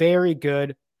 very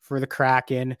good for the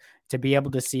Kraken to be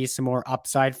able to see some more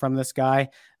upside from this guy.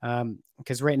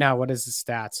 Because right now, what is his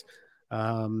stats?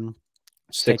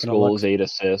 6 goals, 8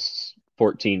 assists,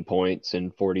 14 points in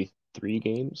 43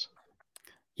 games.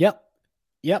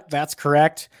 Yep, that's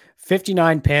correct.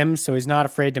 59 PIMs, so he's not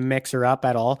afraid to mix her up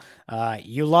at all.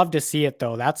 You love to see it,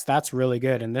 though. That's really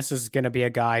good. And this is going to be a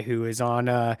guy who is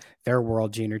on their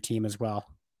World Junior team as well.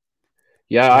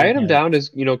 Yeah, I had him down as,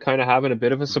 kind of having a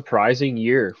bit of a surprising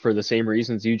year for the same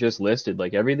reasons you just listed.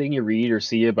 Like everything you read or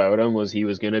see about him was he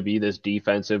was going to be this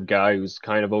defensive guy who's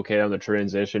kind of okay on the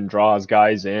transition, draws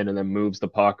guys in, and then moves the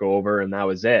puck over, and that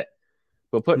was it.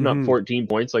 But putting up 14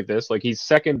 points like this, like he's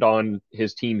second on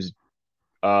his team's,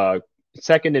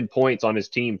 second in points on his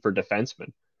team for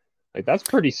defensemen. Like that's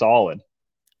pretty solid.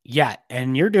 Yeah,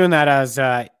 and you're doing that as,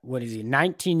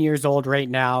 19 years old right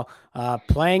now,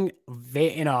 playing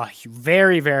in a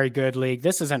very, very good league.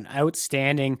 This is an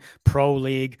outstanding pro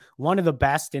league, one of the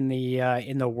best in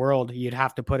the world. You'd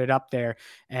have to put it up there.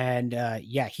 And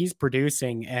he's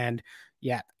producing. And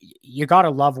yeah, you got to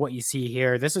love what you see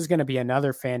here. This is going to be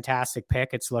another fantastic pick,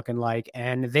 it's looking like.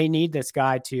 And they need this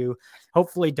guy to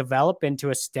hopefully develop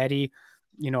into a steady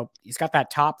he's got that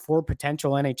top 4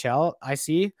 potential NHL. I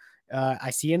see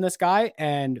in this guy,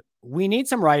 and we need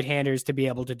some right-handers to be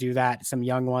able to do that. Some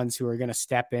young ones who are going to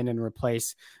step in and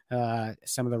replace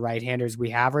some of the right-handers we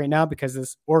have right now, because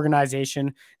this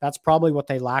organization, that's probably what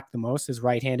they lack the most, is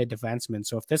right-handed defensemen.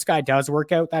 So if this guy does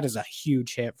work out, that is a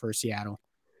huge hit for Seattle.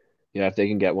 Yeah, if they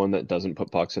can get one that doesn't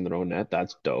put pucks in their own net,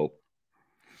 that's dope.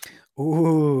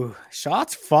 Ooh,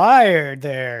 shots fired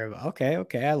there. Okay,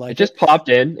 I like it. It just popped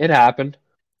in. It happened.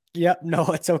 Yep, no,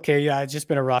 it's okay. Yeah, it's just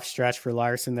been a rough stretch for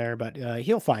Larson there, but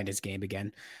he'll find his game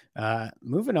again.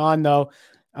 Moving on, though.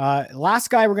 Last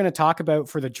guy we're going to talk about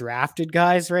for the drafted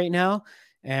guys right now,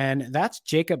 and that's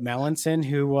Jacob Melanson,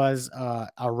 who was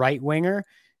a right winger,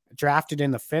 drafted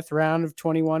in the 5th round of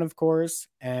 21, of course.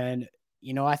 And,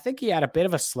 I think he had a bit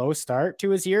of a slow start to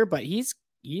his year, but he's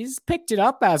picked it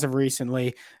up as of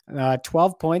recently.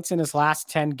 12 points in his last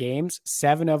 10 games,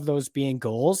 7 of those being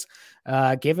goals,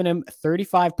 giving him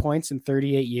 35 points in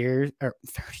 38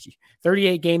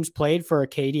 games played for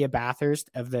Acadia Bathurst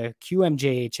of the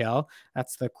QMJHL.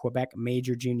 That's the Quebec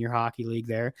Major Junior Hockey League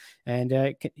there.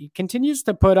 And he continues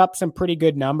to put up some pretty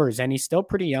good numbers, and he's still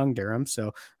pretty young, Durham.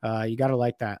 So you got to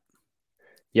like that.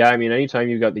 Yeah, I mean, anytime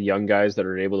you've got the young guys that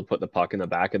are able to put the puck in the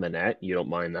back of the net, you don't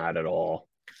mind that at all.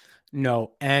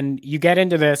 No. And you get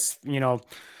into this,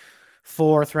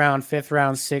 4th round, 5th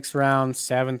round, 6th round,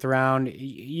 7th round,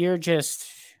 you're just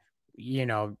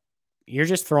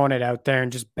throwing it out there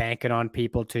and just banking on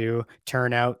people to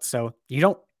turn out. So you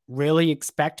don't really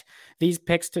expect these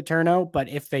picks to turn out, but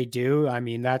if they do, I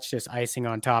mean, that's just icing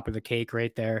on top of the cake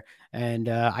right there. And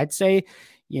I'd say,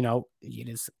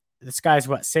 this guy's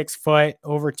 6 foot,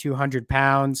 over 200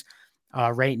 pounds.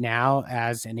 Right now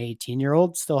as an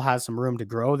 18-year-old, still has some room to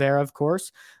grow there, of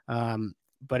course.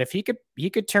 But if he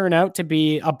could turn out to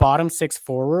be a bottom 6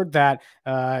 forward that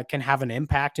can have an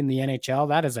impact in the NHL,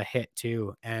 that is a hit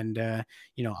too. And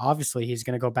obviously he's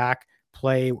going to go back,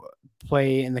 play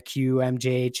in the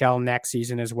QMJHL next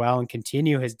season as well, and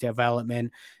continue his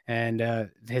development and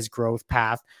his growth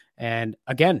path. And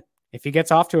again, if he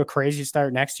gets off to a crazy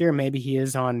start next year, maybe he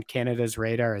is on Canada's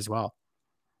radar as well.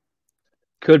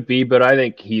 Could be, but I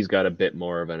think he's got a bit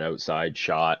more of an outside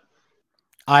shot.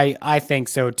 I think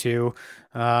so too.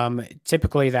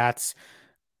 Typically that's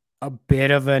a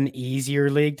bit of an easier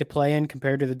league to play in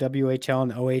compared to the WHL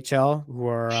and OHL, who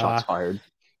are shots fired.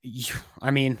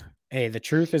 I mean, hey, the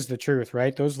truth is the truth,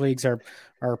 right? Those leagues are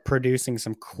producing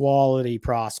some quality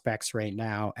prospects right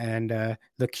now, and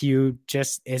the Q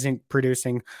just isn't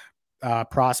producing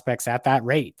prospects at that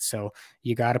rate. So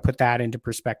you got to put that into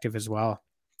perspective as well,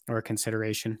 or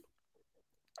consideration.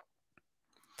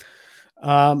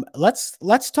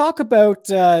 Let's talk about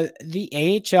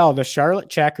the AHL, the Charlotte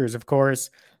Checkers, of course,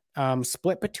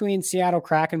 split between Seattle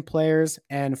Kraken players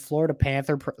and Florida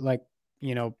Panther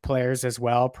players as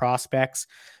well, prospects,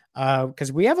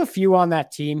 because we have a few on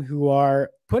that team who are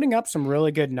putting up some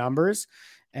really good numbers,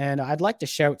 and I'd like to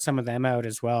shout some of them out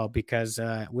as well, because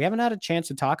we haven't had a chance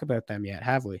to talk about them yet,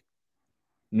 have we?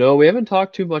 No, we haven't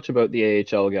talked too much about the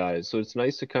AHL guys, so it's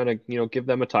nice to kind of, give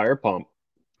them a tire pump.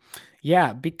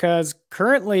 Yeah, because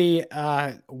currently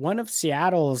one of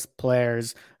Seattle's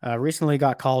players recently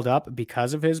got called up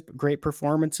because of his great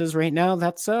performances right now.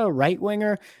 That's a right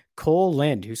winger, Cole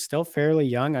Lind, who's still fairly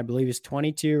young. I believe he's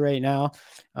 22 right now.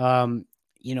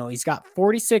 He's got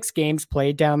 46 games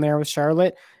played down there with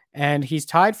Charlotte, and he's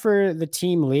tied for the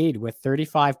team lead with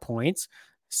 35 points,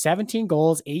 17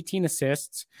 goals, 18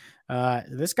 assists.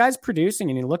 This guy's producing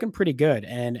and he's looking pretty good.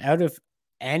 And out of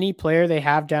any player they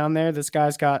have down there, this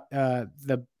guy's got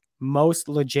the most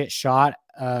legit shot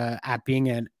at being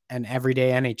an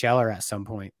everyday NHLer at some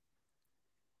point.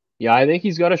 Yeah, I think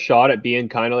he's got a shot at being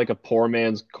kind of like a poor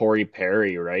man's Corey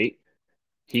Perry, right?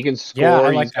 He can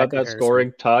score. Yeah, he's got that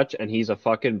scoring touch, and he's a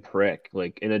fucking prick.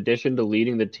 Like, in addition to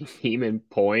leading the team in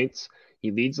points,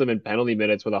 he leads them in penalty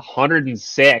minutes with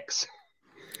 106.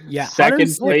 Yeah,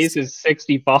 second place is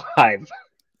 65.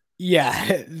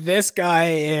 Yeah, this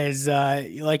guy is,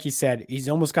 like you said, he's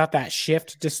almost got that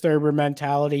shift disturber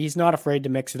mentality. He's not afraid to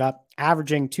mix it up,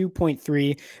 averaging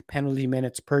 2.3 penalty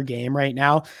minutes per game right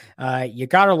now. You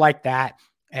got to like that.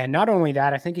 And not only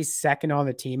that, I think he's second on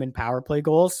the team in power play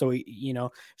goals. So,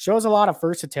 shows a lot of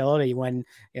versatility when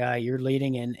you're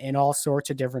leading in all sorts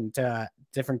of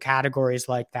different categories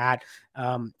like that.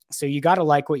 So you got to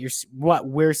like what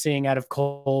we're seeing out of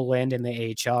Cole Lind in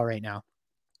the AHL right now.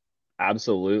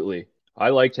 Absolutely. I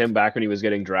liked him back when he was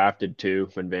getting drafted too,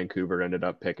 when Vancouver ended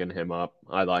up picking him up.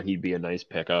 I thought he'd be a nice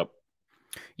pickup.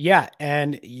 Yeah,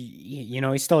 and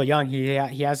he's still young. He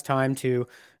has time to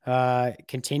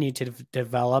continue to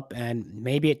develop, and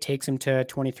maybe it takes him to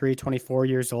 23, 24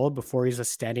 years old before he's a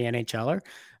steady NHLer.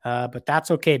 But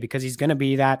that's okay because he's going to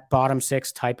be that bottom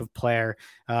six type of player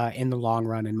in the long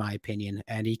run, in my opinion.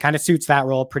 And he kind of suits that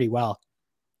role pretty well.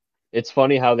 It's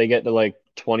funny how they get to like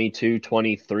 22,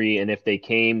 23, and if they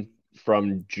came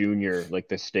from junior, like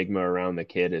the stigma around the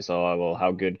kid is, oh, well, how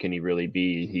good can he really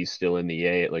be? He's still in the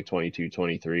A at like 22,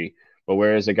 23. But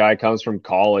whereas a guy comes from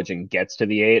college and gets to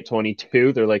the A at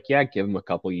 22, they're like, yeah, give him a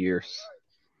couple years.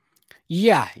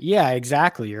 Yeah,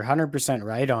 exactly. You're 100%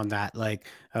 right on that. Like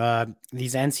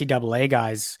these NCAA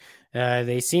guys,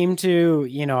 they seem to,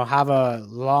 have a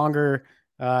longer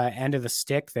end of the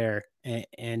stick there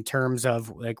in terms of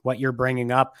like what you're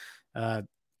bringing up.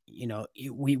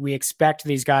 We expect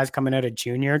these guys coming out of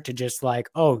junior to just like,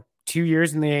 2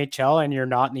 years in the AHL and you're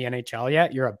not in the NHL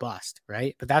yet, you're a bust,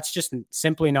 right? But that's just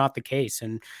simply not the case.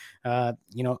 And,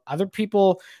 other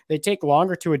people, they take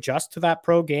longer to adjust to that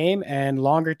pro game and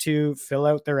longer to fill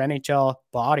out their NHL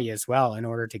body as well in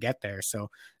order to get there. So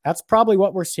that's probably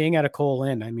what we're seeing out of Cole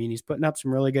Lind. I mean, he's putting up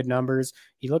some really good numbers.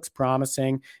 He looks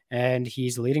promising and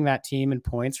he's leading that team in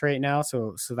points right now.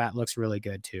 So that looks really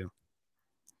good too.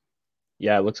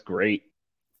 Yeah, it looks great.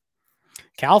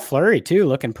 Cal Fleury too,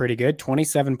 looking pretty good.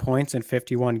 27 points in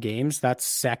 51 games. That's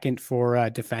second for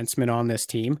defenseman on this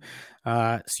team.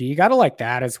 So you got to like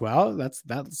that as well.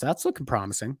 That's looking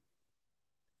promising.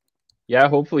 Yeah,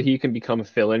 hopefully he can become a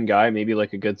fill-in guy, maybe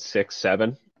like a good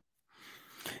 6-7.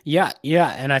 Yeah,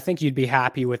 and I think you'd be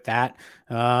happy with that.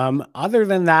 Other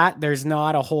than that, there's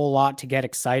not a whole lot to get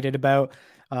excited about.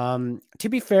 To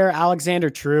be fair, Alexander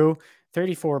True,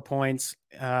 34 points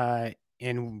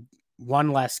in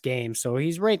one less game. So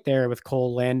he's right there with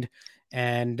Cole Lind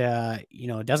and,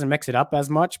 doesn't mix it up as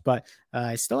much, but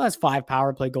he still has 5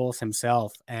 power play goals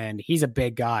himself. And he's a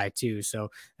big guy too.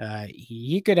 So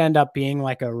he could end up being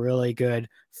like a really good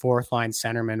fourth line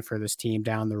centerman for this team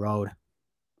down the road.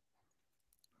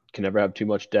 Can never have too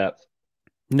much depth.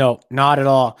 No, not at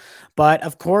all. But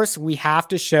of course we have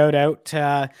to shout out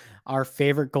our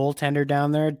favorite goaltender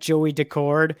down there, Joey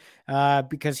Daccord,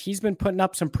 because he's been putting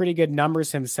up some pretty good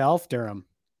numbers himself, Durham.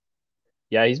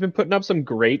 Yeah, he's been putting up some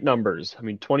great numbers. I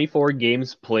mean, 24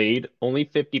 games played, only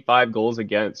 55 goals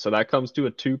against. So that comes to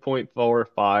a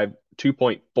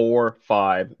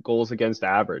 2.45 goals against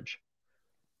average.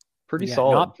 Pretty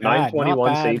solid.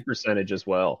 921 save percentage as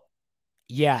well.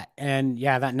 Yeah, and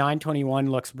that 921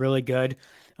 looks really good.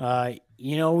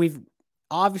 We've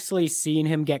obviously seen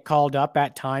him get called up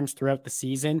at times throughout the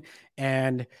season,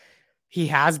 and he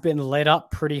has been lit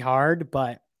up pretty hard,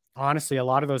 but honestly, a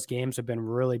lot of those games have been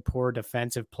really poor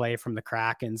defensive play from the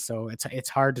Kraken. So it's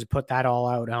hard to put that all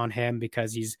out on him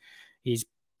because he's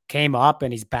came up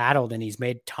and he's battled and he's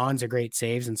made tons of great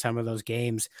saves in some of those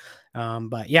games.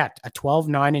 But yeah, a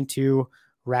 12-9-2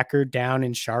 record down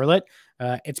in Charlotte.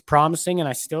 It's promising. And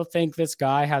I still think this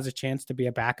guy has a chance to be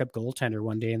a backup goaltender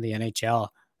one day in the NHL.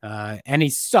 And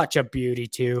he's such a beauty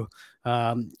too.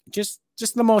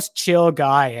 Just the most chill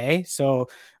guy, eh? So,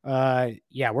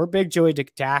 we're big Joey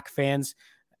Dack fans,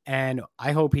 and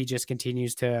I hope he just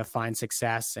continues to find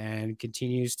success and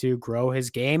continues to grow his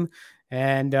game,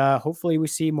 and hopefully we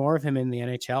see more of him in the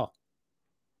NHL.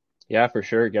 Yeah, for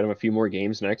sure. Get him a few more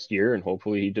games next year, and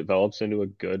hopefully he develops into a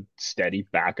good, steady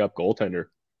backup goaltender.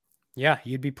 Yeah,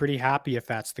 you'd be pretty happy if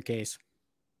that's the case.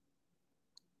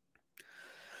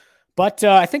 But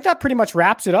I think that pretty much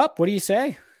wraps it up. What do you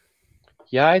say?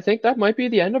 Yeah, I think that might be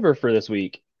the end of her for this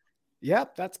week.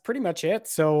 Yep, that's pretty much it.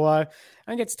 So I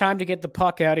think it's time to get the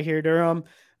puck out of here, Durham.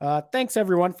 Thanks,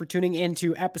 everyone, for tuning in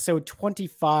to episode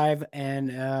 25.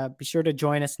 And be sure to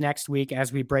join us next week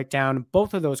as we break down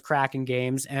both of those Kraken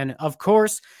games. And, of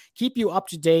course, keep you up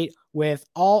to date with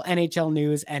all NHL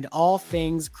news and all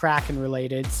things Kraken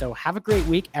related. So have a great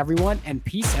week, everyone, and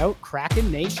peace out,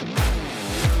 Kraken Nation.